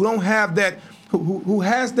 who don't have that, who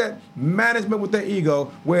has that management with their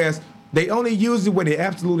ego, whereas they only use it when they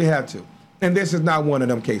absolutely have to. And this is not one of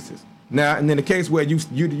them cases. Now, and in the case where you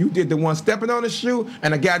did the one stepping on the shoe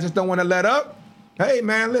and the guy just don't want to let up, hey,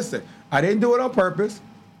 man, listen, I didn't do it on purpose,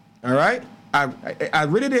 all right? I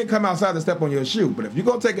really didn't come outside to step on your shoe, but if you're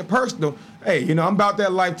going to take it personal, hey, I'm about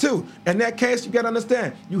that life too. In that case, you got to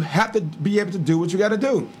understand, you have to be able to do what you got to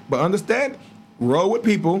do. But understand, roll with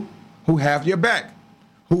people who have your back,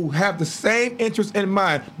 who have the same interest in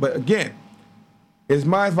mind. But again, it's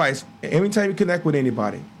my advice, anytime you connect with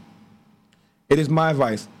anybody, it is my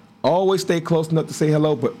advice, always stay close enough to say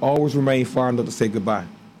hello, but always remain far enough to say goodbye.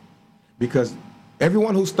 Because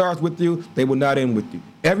everyone who starts with you, they will not end with you.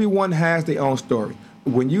 Everyone has their own story.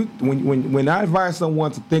 When I advise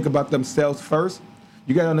someone to think about themselves first,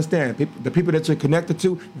 you got to understand, the people that you're connected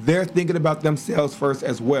to, they're thinking about themselves first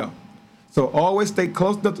as well. So always stay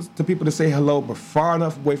close enough to people to say hello, but far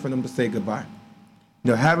enough away from them to say goodbye.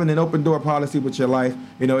 Having an open door policy with your life,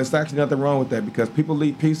 it's actually nothing wrong with that because people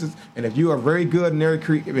leave pieces, and if you are very good and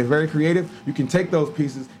very creative, you can take those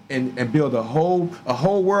pieces and build a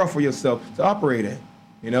whole world for yourself to operate in.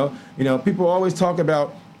 People always talk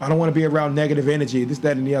about, I don't want to be around negative energy, this,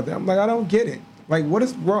 that, and the other. I'm like, I don't get it. Like, what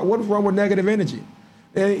is wrong with negative energy?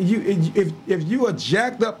 If you a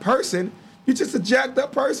jacked up person, you're just a jacked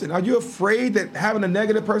up person. Are you afraid that having a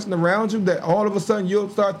negative person around you, that all of a sudden you'll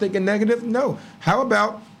start thinking negative? No. How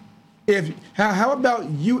about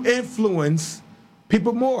you influence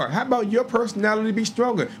people more? How about your personality be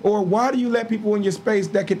stronger? Or why do you let people in your space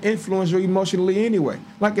that can influence you emotionally anyway?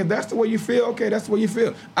 Like, if that's the way you feel, okay, that's the way you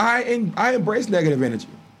feel. I embrace negative energy.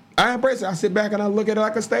 I embrace it. I sit back and I look at it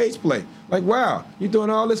like a stage play. Like, wow, you're doing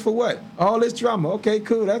all this for what? All this drama. Okay,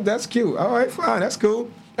 cool. That's cute. All right, fine. That's cool.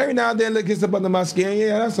 Every now and then it gets up under my skin.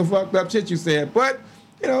 Yeah, that's some fucked up shit you said. But,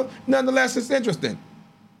 nonetheless, it's interesting.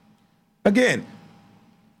 Again,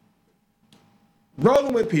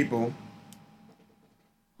 rolling with people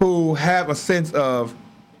who have a sense of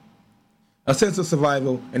a sense of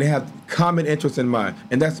survival, and they have common interests in mind,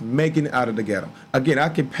 and that's making it out of the ghetto. Again, I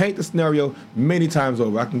can paint the scenario many times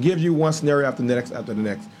over. I can give you one scenario after the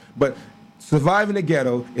next, but surviving the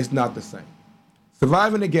ghetto is not the same.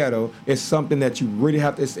 Surviving the ghetto is something that you really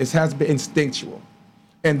have to, it has to be instinctual.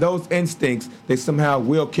 And those instincts, they somehow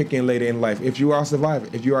will kick in later in life if you are a survivor,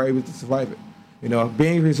 if you are able to survive it. You know,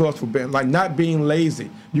 being resourceful, like not being lazy.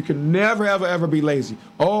 You can never, ever, ever be lazy.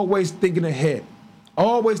 Always thinking ahead.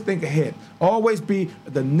 Always think ahead. Always be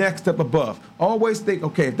the next step above. Always think,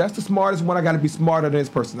 okay, if that's the smartest one, I got to be smarter than this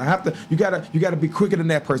person. You gotta be quicker than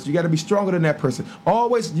that person. You got to be stronger than that person.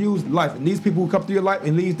 Always use life. And these people who come through your life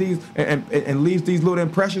and leave these and leave these little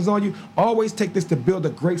impressions on you, always take this to build a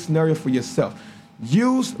great scenario for yourself.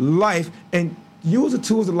 Use life and use the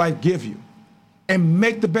tools that life give you and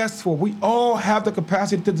make the best for it. We all have the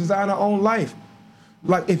capacity to design our own life.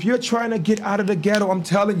 Like, if you're trying to get out of the ghetto, I'm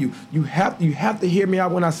telling you, you have to hear me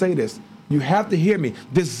out when I say this. You have to hear me.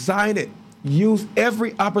 Design it. Use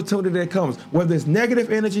every opportunity that comes, whether there's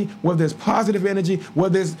negative energy, whether there's positive energy,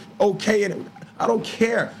 whether there's okay, and I don't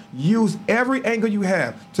care. Use every angle you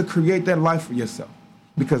have to create that life for yourself.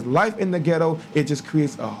 Because life in the ghetto, it just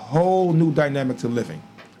creates a whole new dynamic to living.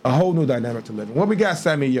 A whole new dynamic to living. What we got,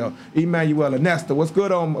 Samuel, Emmanuel, Nesta? What's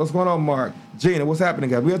going on, Mark? Gina, what's happening,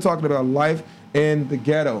 guys? We are talking about life in the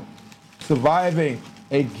ghetto. Surviving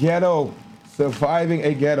a ghetto. Surviving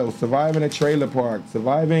a trailer park.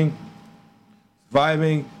 Surviving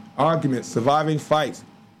arguments. Surviving fights.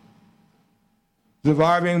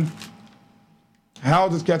 Surviving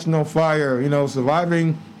houses catching on fire.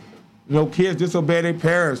 Surviving, kids disobey their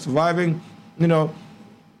parents. Surviving,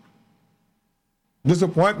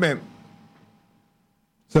 disappointment.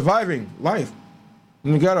 Surviving life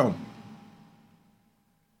in the ghetto.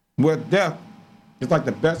 Where death is like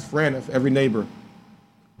the best friend of every neighbor.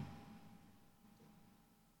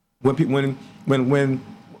 When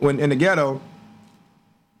in the ghetto,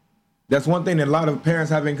 that's one thing that a lot of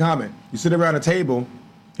parents have in common. You sit around a table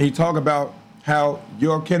and you talk about how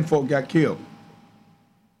your kinfolk got killed.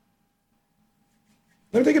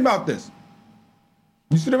 Let me think about this.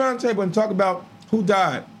 You sit around the table and talk about who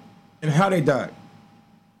died and how they died.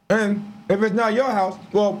 And if it's not your house,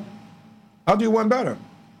 well, I'll do one better.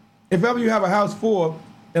 If ever you have a house full,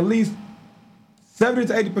 at least 70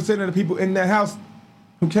 to 80% of the people in that house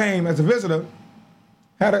who came as a visitor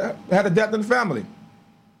had a death in the family.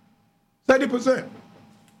 70%.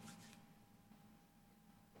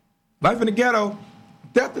 Life in the ghetto,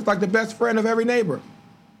 death is like the best friend of every neighbor.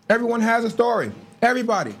 Everyone has a story.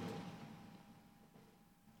 Everybody.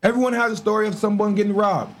 Everyone has a story of someone getting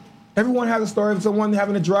robbed. Everyone has a story of someone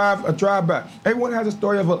having a drive-by. Everyone has a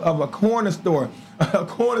story of a corner store, a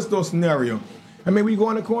corner store scenario. I mean, we go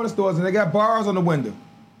into corner stores and they got bars on the window.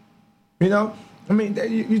 I mean,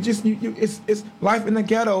 it's life in the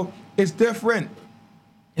ghetto. It's different.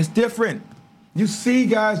 It's different. You see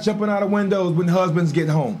guys jumping out of windows when husbands get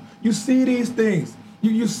home. You see these things.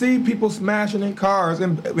 You see people smashing in cars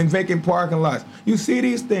in vacant parking lots. You see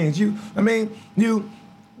these things. You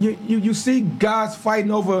see guys fighting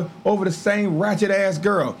over the same ratchet ass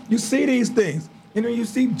girl. You see these things. You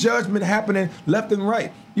see judgment happening left and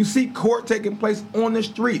right. You see court taking place on the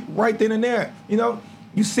street right then and there.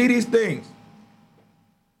 You see these things.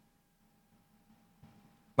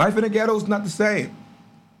 Life in the ghetto is not the same.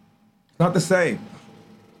 It's not the same.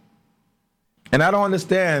 And I don't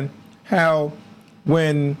understand how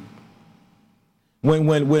when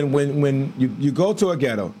you go to a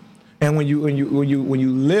ghetto and when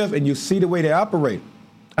you live and you see the way they operate,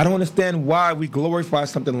 I don't understand why we glorify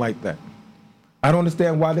something like that. I don't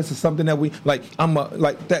understand why this is something that we like.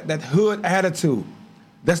 That hood attitude.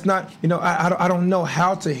 That's not, I don't know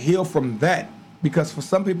how to heal from that, because for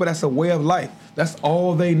some people that's a way of life. That's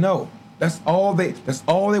all they know. That's all they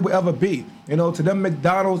will ever be. To them,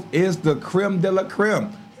 McDonald's is the creme de la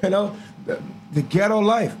creme. The ghetto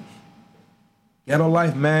life. Ghetto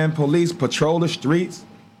life, man. Police patrol the streets.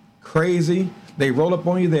 Crazy. They roll up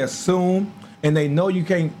on you. They assume, and they know you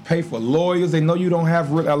can't pay for lawyers. They know you don't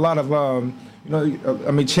have a lot of,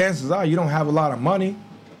 chances are you don't have a lot of money.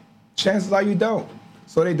 Chances are you don't.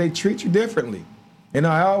 So they treat you differently. I've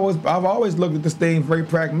always looked at this thing very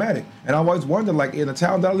pragmatic, and I've always wondered, like, in the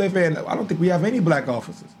town that I live in, I don't think we have any black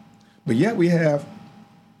officers, but yet we have,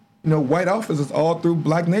 white officers all through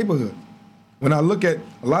black neighborhoods. When I look at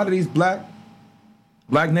a lot of these black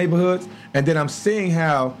neighborhoods, and then I'm seeing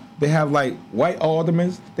how they have like white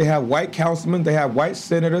aldermen, they have white councilmen, they have white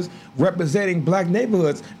senators representing black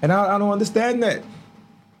neighborhoods, and I don't understand that.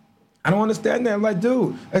 I don't understand that. I'm like,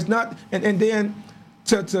 dude, it's not. And then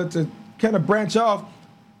to kind of branch off,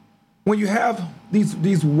 when you have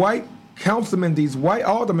these white councilmen, these white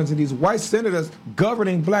aldermen, and these white senators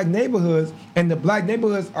governing black neighborhoods, and the black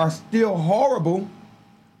neighborhoods are still horrible.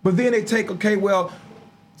 But then they take, okay, well,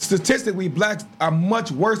 statistically, blacks are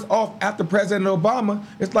much worse off after President Obama.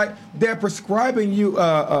 It's like they're prescribing you.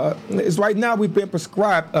 It's right now we've been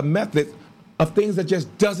prescribed a method of things that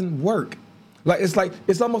just doesn't work.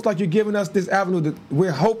 It's almost like you're giving us this avenue that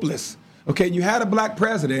we're hopeless. Okay, you had a black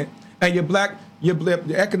president, and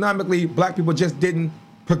economically black people just didn't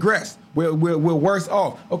progress. We're worse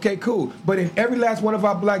off. Okay, cool. But in every last one of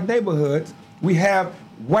our black neighborhoods, we have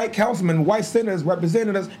white councilmen, white senators,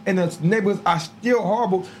 representatives, and the neighborhoods are still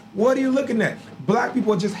horrible. What are you looking at? Black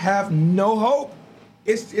people just have no hope.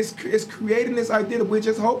 It's creating this idea that we're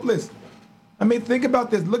just hopeless. I mean, think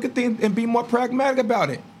about this. Look at things and be more pragmatic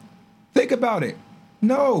about it. Think about it.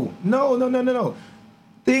 No.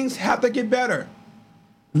 Things have to get better.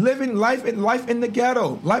 Living life in the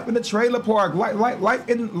ghetto, life in the trailer park, life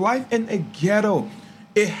in a ghetto.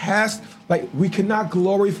 It has, we cannot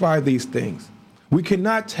glorify these things. We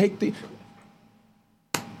cannot take the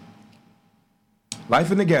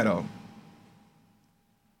life in the ghetto,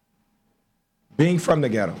 being from the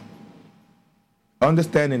ghetto,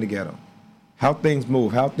 understanding the ghetto, how things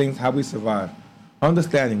move, how we survive,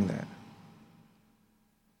 understanding that.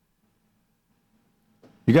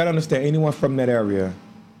 You got to understand, anyone from that area,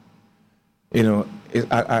 how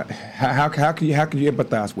can you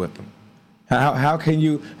empathize with them? How can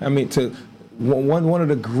you? I mean, one of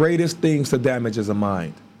the greatest things to damage is a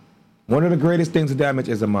mind. One of the greatest things to damage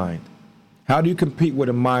is a mind. How do you compete with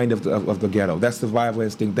a mind of the ghetto? That survival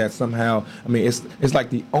instinct that somehow, I mean, it's like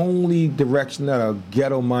the only direction that a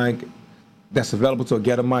ghetto mind that's available to a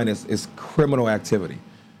ghetto mind is criminal activity.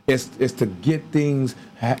 It's to get things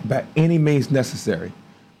by any means necessary,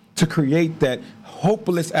 to create that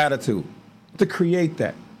hopeless attitude, to create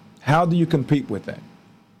that. How do you compete with that?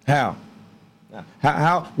 How?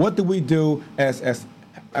 What do we do as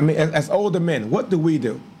older men? What do we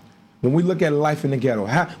do when we look at life in the ghetto?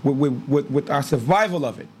 With our survival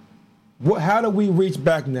of it? How do we reach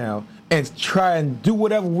back now and try and do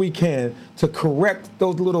whatever we can to correct the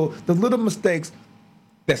little mistakes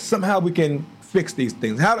that somehow we can fix these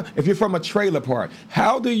things? If you're from a trailer park,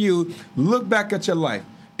 how do you look back at your life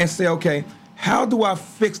and say, okay, how do I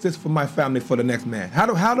fix this for my family, for the next man? How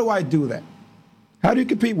do I do that? How do you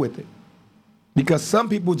compete with it? Because some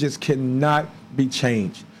people just cannot be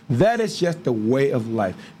changed. That is just the way of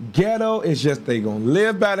life. Ghetto is just, they're going to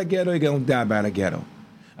live by the ghetto, they're going to die by the ghetto.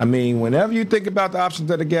 I mean, whenever you think about the options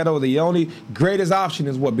of the ghetto, the only greatest option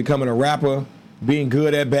is what? Becoming a rapper, being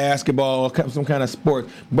good at basketball, some kind of sport.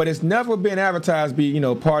 But it's never been advertised,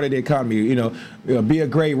 part of the economy, be a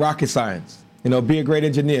great rocket science. Be a great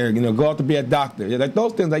engineer, go out to be a doctor. Like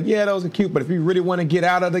those things, those are cute, but if you really want to get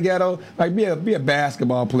out of the ghetto, be a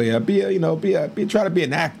basketball player, try to be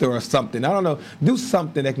an actor or something. I don't know, do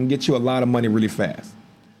something that can get you a lot of money really fast.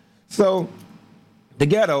 So the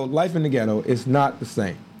ghetto, life in the ghetto is not the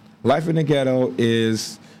same. Life in the ghetto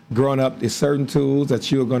is growing up. There's certain tools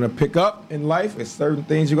that you're going to pick up in life. There's certain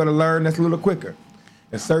things you're going to learn that's a little quicker.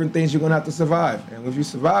 There's certain things you're going to have to survive. And if you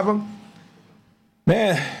survive them,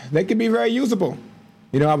 man, they can be very usable.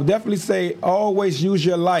 I would definitely say always use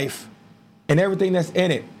your life and everything that's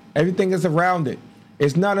in it, everything that's around it.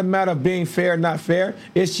 It's not a matter of being fair or not fair.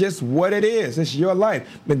 It's just what it is. It's your life.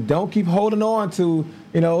 But don't keep holding on to,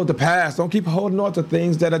 the past. Don't keep holding on to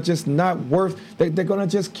things that are just not worth. They're going to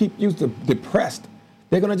just keep you depressed.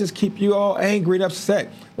 They're going to just keep you all angry and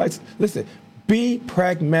upset. Listen, be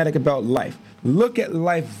pragmatic about life. Look at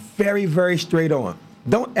life very, very straight on.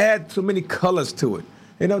 Don't add too many colors to it.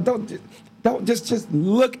 Don't just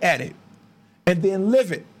look at it and then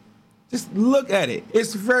live it. Just look at it.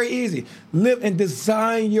 It's very easy. Live and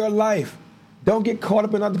design your life. Don't get caught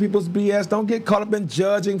up in other people's BS. Don't get caught up in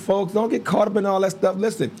judging folks. Don't get caught up in all that stuff.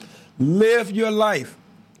 Listen, live your life.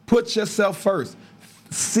 Put yourself first.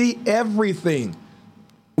 See everything.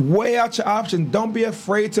 Weigh out your options. Don't be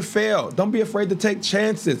afraid to fail. Don't be afraid to take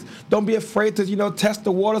chances. Don't be afraid to, test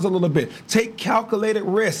the waters a little bit. Take calculated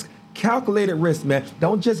risk. Calculated risk, man.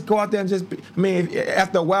 Don't just go out there and just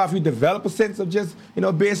after a while, if you develop a sense of just,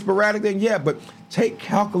 being sporadic, then yeah, but take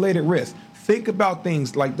calculated risk. Think about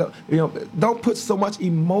things don't put so much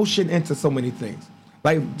emotion into so many things.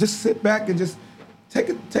 Just sit back and just take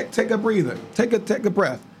a breather. Take a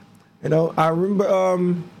breath. I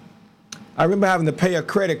remember having to pay a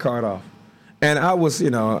credit card off. And I was,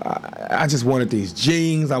 I just wanted these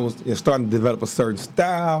jeans. I was starting to develop a certain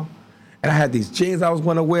style. And I had these jeans I was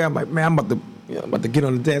going to wear. I'm like, man, I'm about to get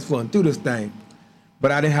on the dance floor and do this thing.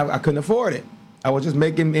 But I couldn't afford it. I was just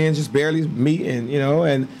making ends just barely meet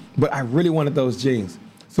but I really wanted those jeans.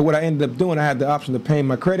 So what I ended up doing, I had the option of paying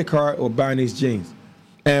my credit card or buying these jeans.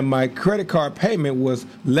 And my credit card payment was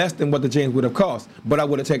less than what the jeans would have cost. But I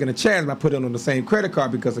would have taken a chance by putting it on the same credit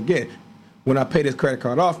card because, again, when I pay this credit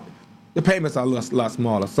card off, the payments are a lot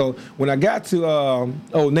smaller. So when I got to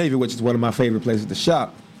Old Navy, which is one of my favorite places to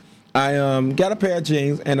shop, I got a pair of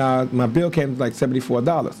jeans, and my bill came to like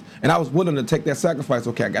 $74. And I was willing to take that sacrifice.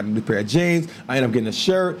 Okay, I got a new pair of jeans. I ended up getting a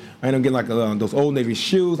shirt. I ended up getting like those Old Navy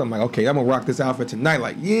shoes. I'm like, okay, I'm going to rock this outfit tonight.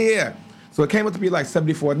 Like, yeah. So it came up to be like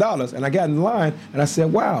 $74. And I got in line, and I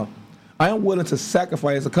said, wow, I am willing to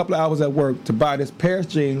sacrifice a couple of hours at work to buy this pair of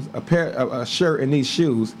jeans, a shirt, and these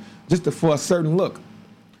shoes just for a certain look.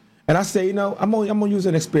 And I say, I'm gonna use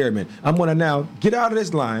an experiment. I'm going to now get out of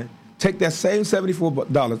this line, take that same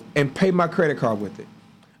 $74 and pay my credit card with it.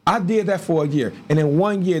 I did that for a year, and in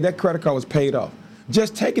 1 year, that credit card was paid off.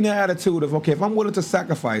 Just taking the attitude of, okay, if I'm willing to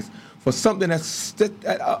sacrifice for something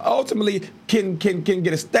that ultimately can get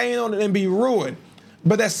a stain on it and be ruined,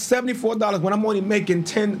 but that's $74 when I'm only making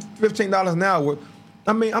 $10, $15 an hour,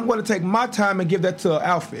 I'm going to take my time and give that to an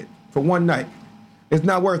outfit for one night. It's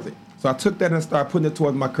not worth it. So I took that and started putting it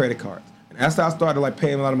towards my credit cards. And that's how I started like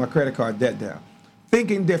paying a lot of my credit card debt down.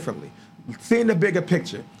 Thinking differently, seeing the bigger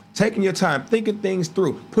picture, taking your time, thinking things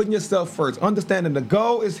through, putting yourself first, understanding the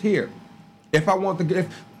goal is here. If I want to get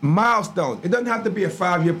milestones, it doesn't have to be a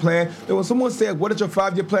 5-year plan. And when someone says, what is your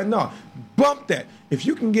 5-year plan? No, bump that. If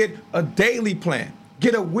you can get a daily plan,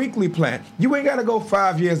 get a weekly plan, you ain't got to go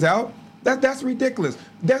 5 years out. That's ridiculous.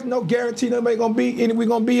 There's no guarantee that we're going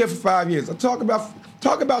to be here for 5 years. Talk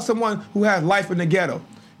about someone who has life in the ghetto.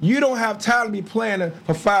 You don't have time to be planning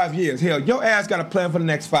for 5 years. Hell, your ass got to plan for the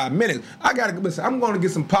next 5 minutes. Listen, I'm going to get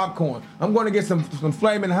some popcorn. I'm going to get some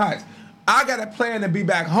Flaming Hots. I got to plan to be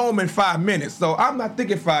back home in 5 minutes. So I'm not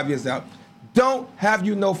thinking 5 years out. Don't have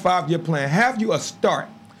you no 5-year plan. Have you a start.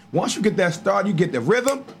 Once you get that start, you get the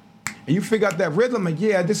rhythm, and you figure out that rhythm, and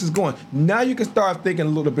yeah, this is going. Now you can start thinking a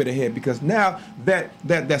little bit ahead because now that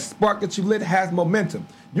spark that you lit has momentum.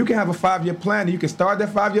 You can have a 5-year plan, and you can start that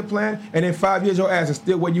 5-year plan, and in 5 years your ass is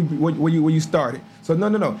still where you started. So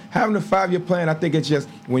no. Having a 5-year plan, I think it's just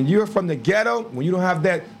when you're from the ghetto, when you don't have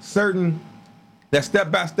that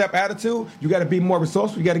step-by-step attitude, you got to be more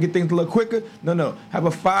resourceful. You got to get things a little quicker. No. Have a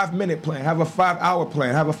 5-minute plan. Have a 5-hour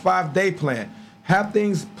plan. Have a 5-day plan. Have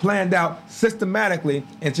things planned out systematically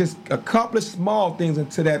and just accomplish small things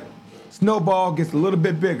until that snowball gets a little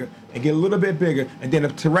bit bigger and get a little bit bigger. And then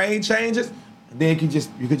if terrain changes, then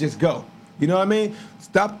you could just go. You know what I mean?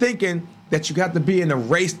 Stop thinking that you got to be in a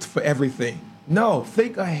race for everything. No,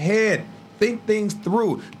 think ahead. Think things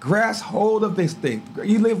through. Grasp hold of this thing.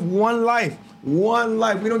 You live one life. One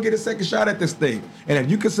life. We don't get a second shot at this thing. And if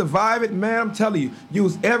you can survive it, man, I'm telling you,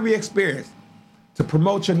 use every experience to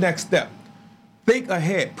promote your next step. Think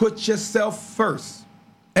ahead. Put yourself first.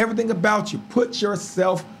 Everything about you, put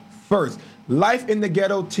yourself first. Life in the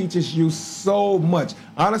ghetto teaches you so much.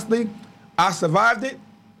 Honestly, I survived it,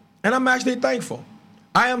 and I'm actually thankful.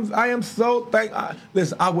 I am so thankful.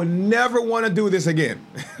 Listen, I would never want to do this again.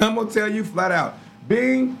 I'm going to tell you flat out.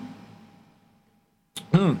 Being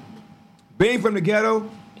from the ghetto,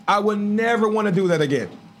 I would never want to do that again.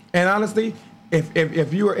 And honestly,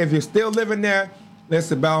 if you're still living there,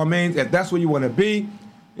 listen, by all means, if that's where you want to be,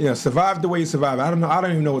 survive the way you survive. I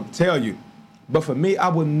don't even know what to tell you. But for me, I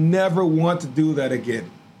would never want to do that again.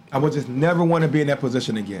 I would just never want to be in that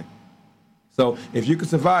position again. So if you could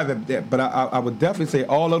survive it, but I would definitely say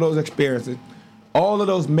all of those experiences, all of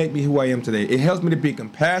those make me who I am today. It helps me to be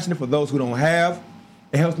compassionate for those who don't have.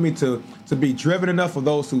 It helps me to be driven enough for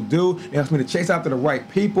those who do. It helps me to chase after the right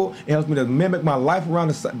people. It helps me to mimic my life around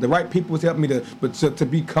the right people. It's helped me to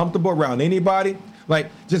be comfortable around anybody.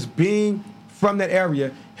 Like just being from that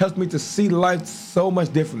area helps me to see life so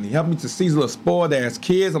much differently. Helps me to see these little spoiled ass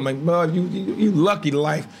kids. I'm like, well, you lucky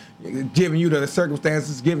life giving you the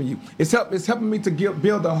circumstances giving you. It's helping me to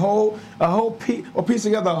build a piece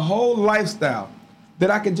together, a whole lifestyle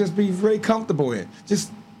that I can just be very comfortable in.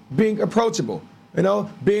 Just being approachable.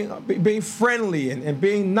 Being friendly and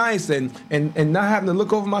being nice and not having to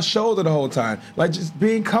look over my shoulder the whole time. Like just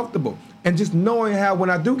being comfortable and just knowing how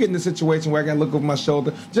when I do get in a situation where I got to look over my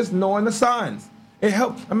shoulder, just knowing the signs. It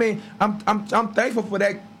helps. I mean, I'm thankful for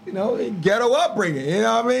that, ghetto upbringing. You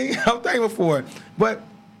know what I mean? I'm thankful for it. But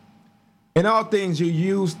in all things, you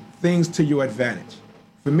use things to your advantage.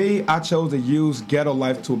 For me, I chose to use ghetto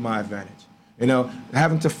life to my advantage.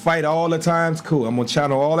 Having to fight all the time is cool. I'm gonna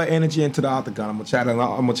channel all the energy into the octagon. I'm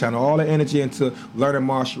gonna channel all the energy into learning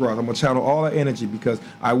martial arts. I'm gonna channel all the energy because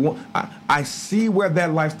I see where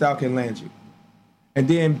that lifestyle can land you. And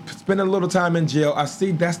then spending a little time in jail, I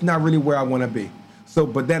see that's not really where I want to be. So,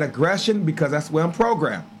 but that aggression, because that's where I'm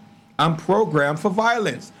programmed. I'm programmed for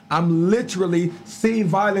violence. I'm literally seeing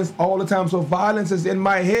violence all the time. So violence is in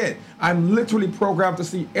my head. I'm literally programmed to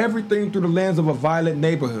see everything through the lens of a violent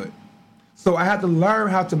neighborhood. So I had to learn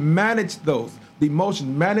how to manage the emotions,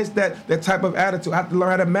 manage that type of attitude. I have to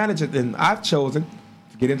learn how to manage it. And I've chosen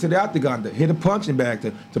to get into the octagon, to hit a punching bag,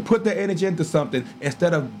 to put that energy into something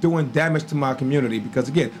instead of doing damage to my community. Because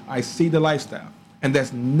again, I see the lifestyle. And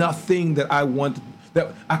there's nothing that I want,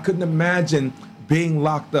 that I couldn't imagine being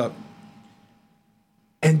locked up.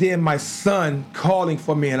 And then my son calling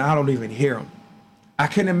for me and I don't even hear him. I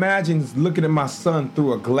can imagine looking at my son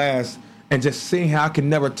through a glass and just seeing how I can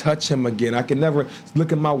never touch him again. I can never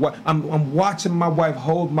look at my wife. I'm watching my wife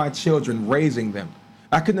hold my children, raising them.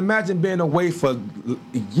 I can imagine being away for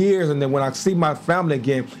years, and then when I see my family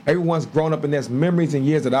again, everyone's grown up and there's memories and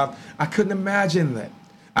years that I couldn't imagine that.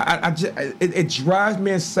 It drives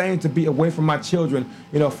me insane to be away from my children,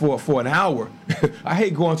 for an hour. I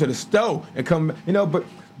hate going to the store and come,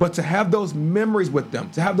 but to have those memories with them,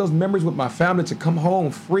 to have those memories with my family, to come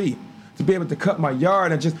home free, to be able to cut my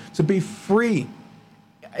yard and just to be free.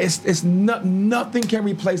 Nothing can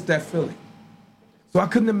replace that feeling. So I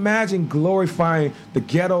couldn't imagine glorifying the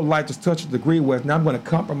ghetto life to such a degree where now I'm going to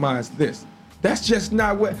compromise this. That's just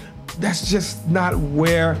not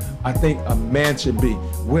where I think a man should be,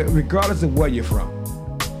 regardless of where you're from.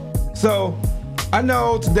 So I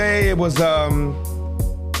know today was kind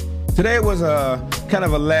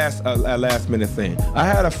of a last minute thing. I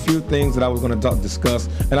had a few things that I was going to discuss,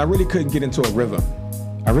 and I really couldn't get into a rhythm.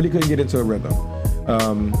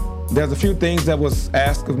 There's a few things that was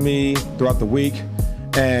asked of me throughout the week,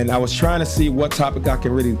 and I was trying to see what topic I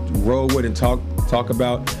can really roll with and talk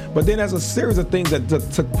about. But then there's a series of things that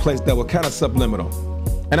took place that were kind of subliminal.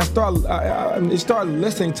 And I started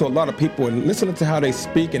listening to a lot of people and listening to how they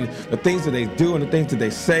speak and the things that they do and the things that they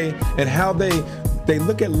say and how they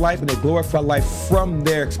look at life and they glorify life from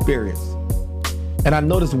their experience. And I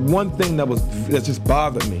noticed one thing that just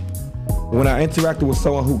bothered me when I interacted with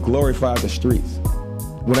someone who glorified the streets.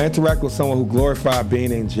 When I interact with someone who glorified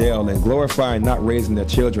being in jail and glorifying not raising their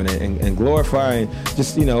children and glorifying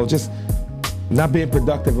just not being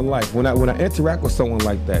productive in life. When I interact with someone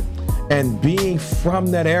like that and being from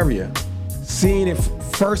that area, seeing it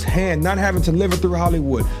firsthand, not having to live it through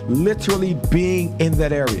Hollywood, literally being in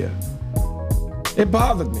that area, it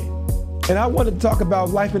bothered me. And I wanted to talk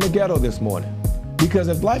about life in the ghetto this morning. Because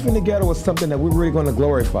if life in the ghetto is something that we're really going to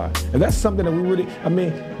glorify, and that's something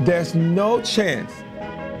that there's no chance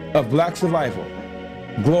of black survival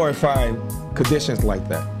glorifying conditions like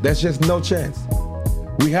that. There's just no chance.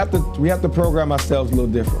 We have to program ourselves a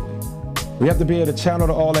little differently. We have to be able to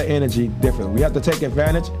channel all that energy differently. We have to take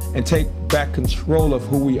advantage and take back control of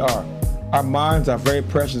who we are. Our minds are very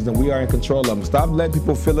precious and we are in control of them. Stop letting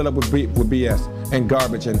people fill it up with BS and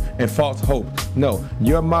garbage and false hope. No,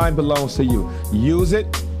 your mind belongs to you. Use it.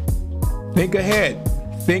 Think ahead.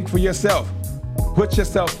 Think for yourself. Put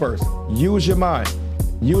yourself first. Use your mind.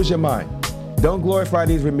 Use your mind. Don't glorify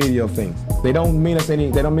these remedial things. They don't mean us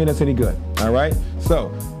any good. All right?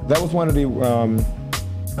 So that was one of the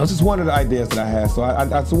ideas that I had. So I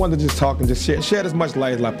just wanted to just talk and just share as much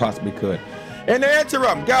light as I possibly could. In the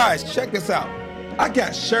interim, guys, check this out. I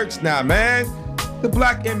got shirts now, man. The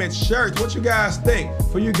Black Image shirts. What you guys think?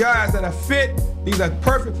 For you guys that are fit, these are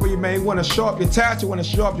perfect for you, man. You want to show off your tats, you want to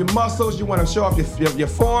show off your muscles, you want to show off your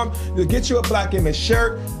form. You get you a Black Image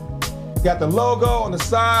shirt. Got the logo on the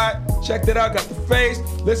side. Check that out. Got the face.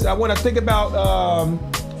 Listen, I want to think about,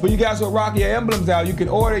 for you guys who are rocking your emblems out, you can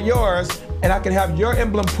order yours and I can have your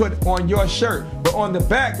emblem put on your shirt. But on the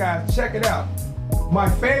back, guys, check it out. My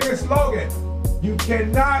favorite slogan, you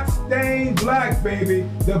cannot stain black, baby.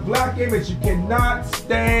 The Black Image, you cannot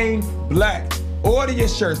stain black. Order your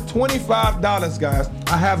shirts, $25, guys.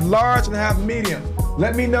 I have large and I have medium.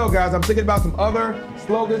 Let me know, guys. I'm thinking about some other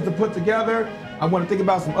slogans to put together. I want to think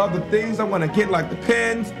about some other things. I want to get like the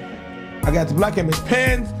pens. I got the Black Image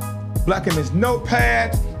pens, Black Image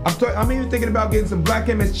notepads. I'm even thinking about getting some Black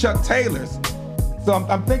Image Chuck Taylors. So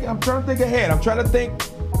I'm trying to think ahead. I'm trying to think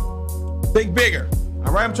bigger.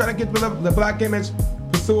 All right, I'm trying to get the Black Image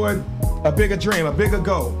pursuing a bigger dream, a bigger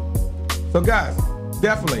goal. So guys,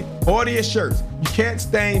 definitely order your shirts. You can't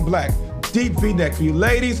stain black. Deep V-neck for you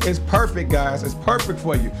ladies. It's perfect, guys. It's perfect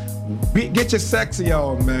for you. Get your sexy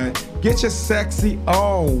on, man. Get your sexy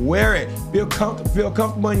on. Wear it. Feel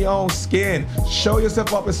comfortable in your own skin. Show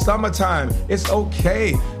yourself up. It's summertime. It's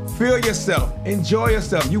okay. Feel yourself. Enjoy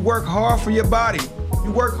yourself. You work hard for your body.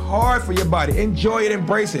 You work hard for your body. Enjoy it.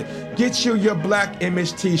 Embrace it. Get you your Black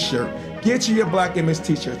Image t-shirt. Get you your Black Image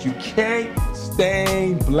t-shirts. You can't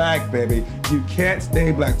stay black, baby. You can't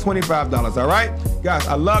stay black. $25, all right? Guys,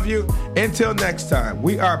 I love you. Until next time,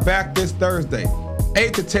 we are back this Thursday,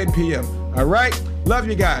 8 to 10 p.m., all right? Love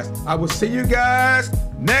you guys. I will see you guys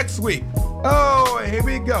next week. Oh, here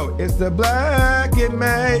we go. It's the Black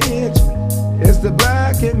Image. It's the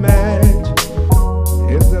Black Image.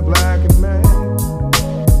 It's the Black Image.